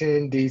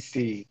Washington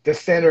D.C., the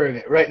center of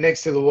it, right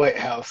next to the White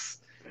House,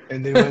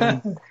 and then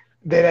when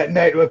then at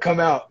night we'll come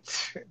out.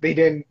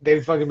 They've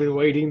fucking been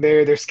waiting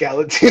there. They're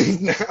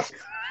skeletons now.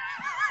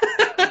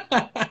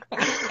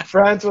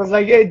 France was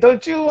like, hey,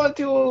 don't you want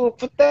to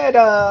put that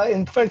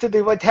in front of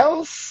the White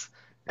House?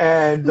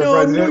 And the No,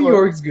 president New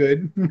York's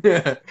good.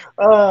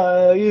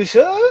 you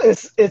sure?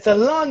 It's a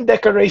lawn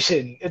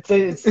decoration.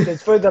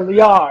 It's for the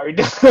yard.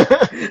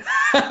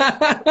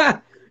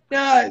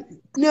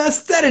 No,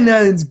 Staten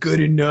Island's good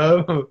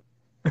enough. On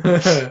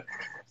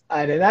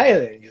an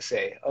island, you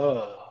say.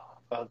 Oh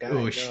God,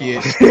 Oh no. shit.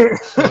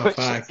 Oh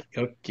fuck.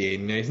 Okay,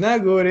 no, it's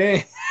not good,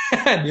 eh?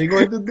 They're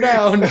going to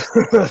drown.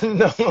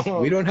 No.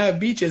 We don't have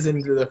beaches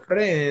in the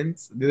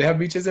France. Do they have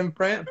beaches in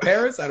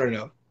Paris? I don't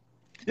know.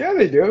 Yeah,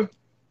 they do.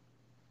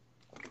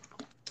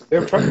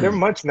 They're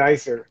much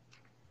nicer.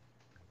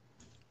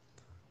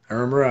 I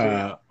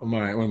remember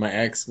when my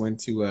ex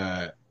went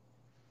to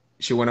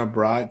she went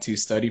abroad to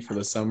study for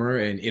the summer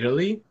in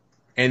Italy,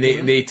 and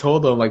they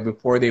told them like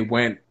before they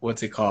went,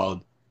 what's it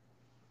called,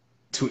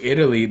 to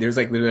Italy, there's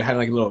like they had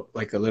like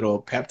a little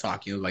pep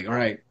talk, like, all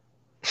right,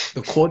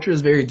 the culture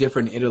is very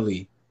different in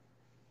Italy.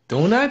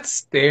 Do not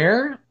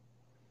stare.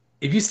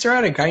 If you stare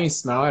at a guy and you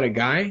smile at a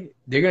guy,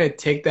 they're gonna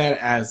take that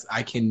as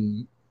I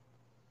can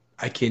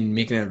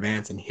make an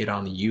advance and hit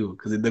on you,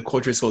 because the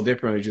culture is so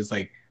different. It's just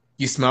like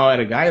you smile at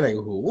a guy like,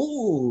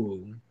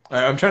 ooh.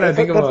 I'm trying to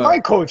think of that's my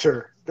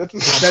culture. That's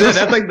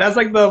like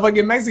the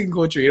fucking Mexican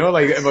culture,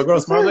 like if a girl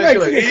smiles at you,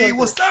 like, hey,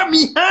 what's up,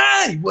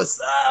 mija? What's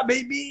up,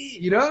 baby?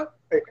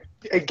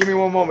 Hey, give me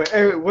one moment.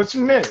 Hey, what's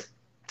your name?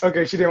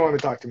 Okay, she didn't want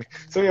to talk to me.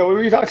 So yeah, what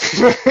were you talking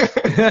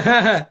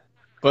about?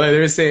 But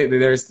they're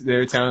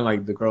telling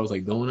like the girls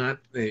like, do not,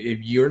 if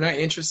you're not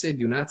interested,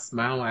 do not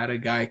smile at a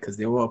guy because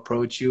they will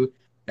approach you.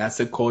 That's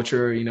the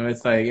culture,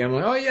 it's like, I'm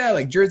like, oh yeah,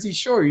 like Jersey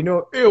Shore,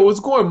 hey, what's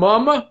going,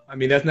 mama? I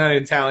mean, that's not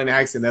an Italian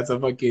accent. That's a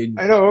fucking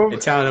I know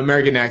Italian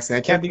American accent.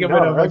 I can't think of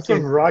it. That's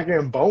some Rocky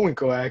and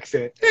Bullwinkle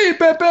accent. Hey,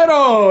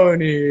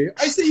 pepperoni!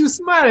 I see you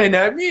smiling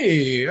at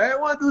me. I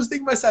want to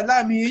stick my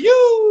salami at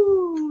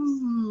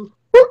you.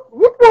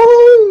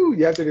 Woo!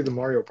 You have to do the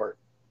Mario part.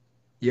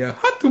 Yeah,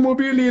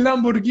 Automobili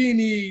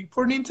Lamborghini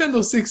for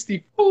Nintendo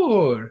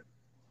 64.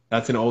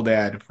 That's an old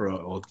ad for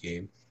an old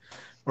game.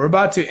 We're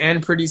about to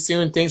end pretty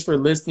soon. Thanks for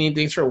listening.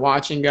 Thanks for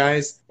watching,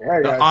 guys.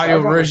 Yeah, the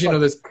audio version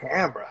of this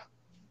camera.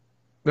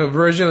 The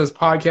version of this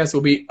podcast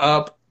will be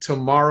up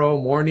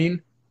tomorrow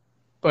morning.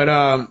 But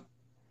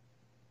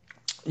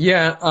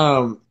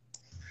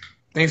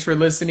thanks for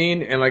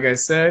listening. And like I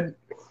said,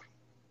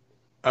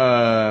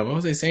 What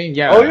was I saying?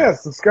 Yeah. Oh yeah,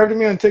 subscribe to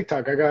me on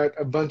TikTok. I got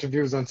a bunch of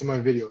views on some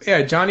of my videos.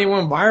 Yeah, Johnny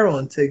went viral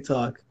on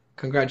TikTok.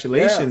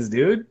 Congratulations,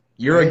 dude.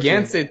 You're Thank you.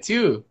 against it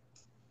too.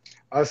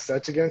 I was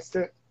such against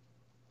it.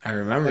 I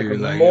remember Like you a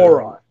were like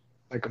moron.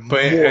 Like a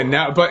But moron.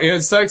 now, but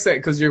it sucks that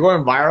because you're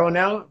going viral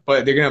now,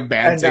 but they're gonna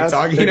ban And that's-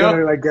 TikTok. You they're know.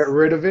 gonna like get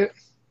rid of it.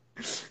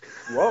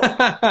 Whoa.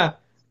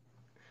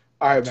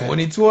 All right, man.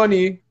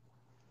 2020.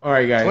 All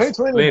right, guys.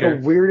 2020 Later.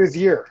 was the weirdest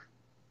year.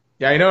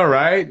 Yeah, I know,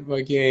 right?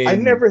 Fucking. I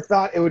never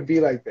thought it would be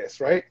like this,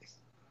 right?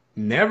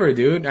 Never,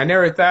 dude. I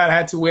never thought I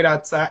had to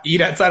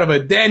eat outside of a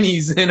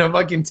Denny's in a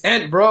fucking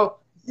tent, bro.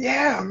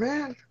 Yeah,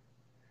 man.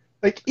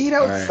 Like eat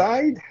right.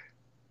 outside.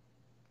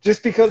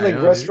 Just because I like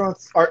know, dude.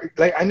 restaurants are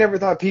like I never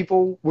thought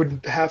people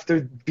would have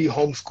to be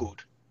homeschooled.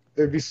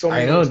 There'd be so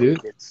many I know, homeschooled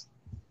dude. kids.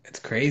 It's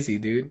crazy,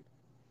 dude.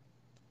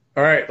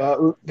 All right. But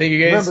Thank you,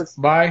 guys. remember,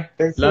 Bye.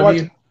 thanks for Love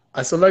watching. you.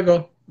 Hasta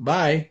luego.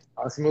 Bye.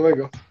 Hasta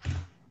luego.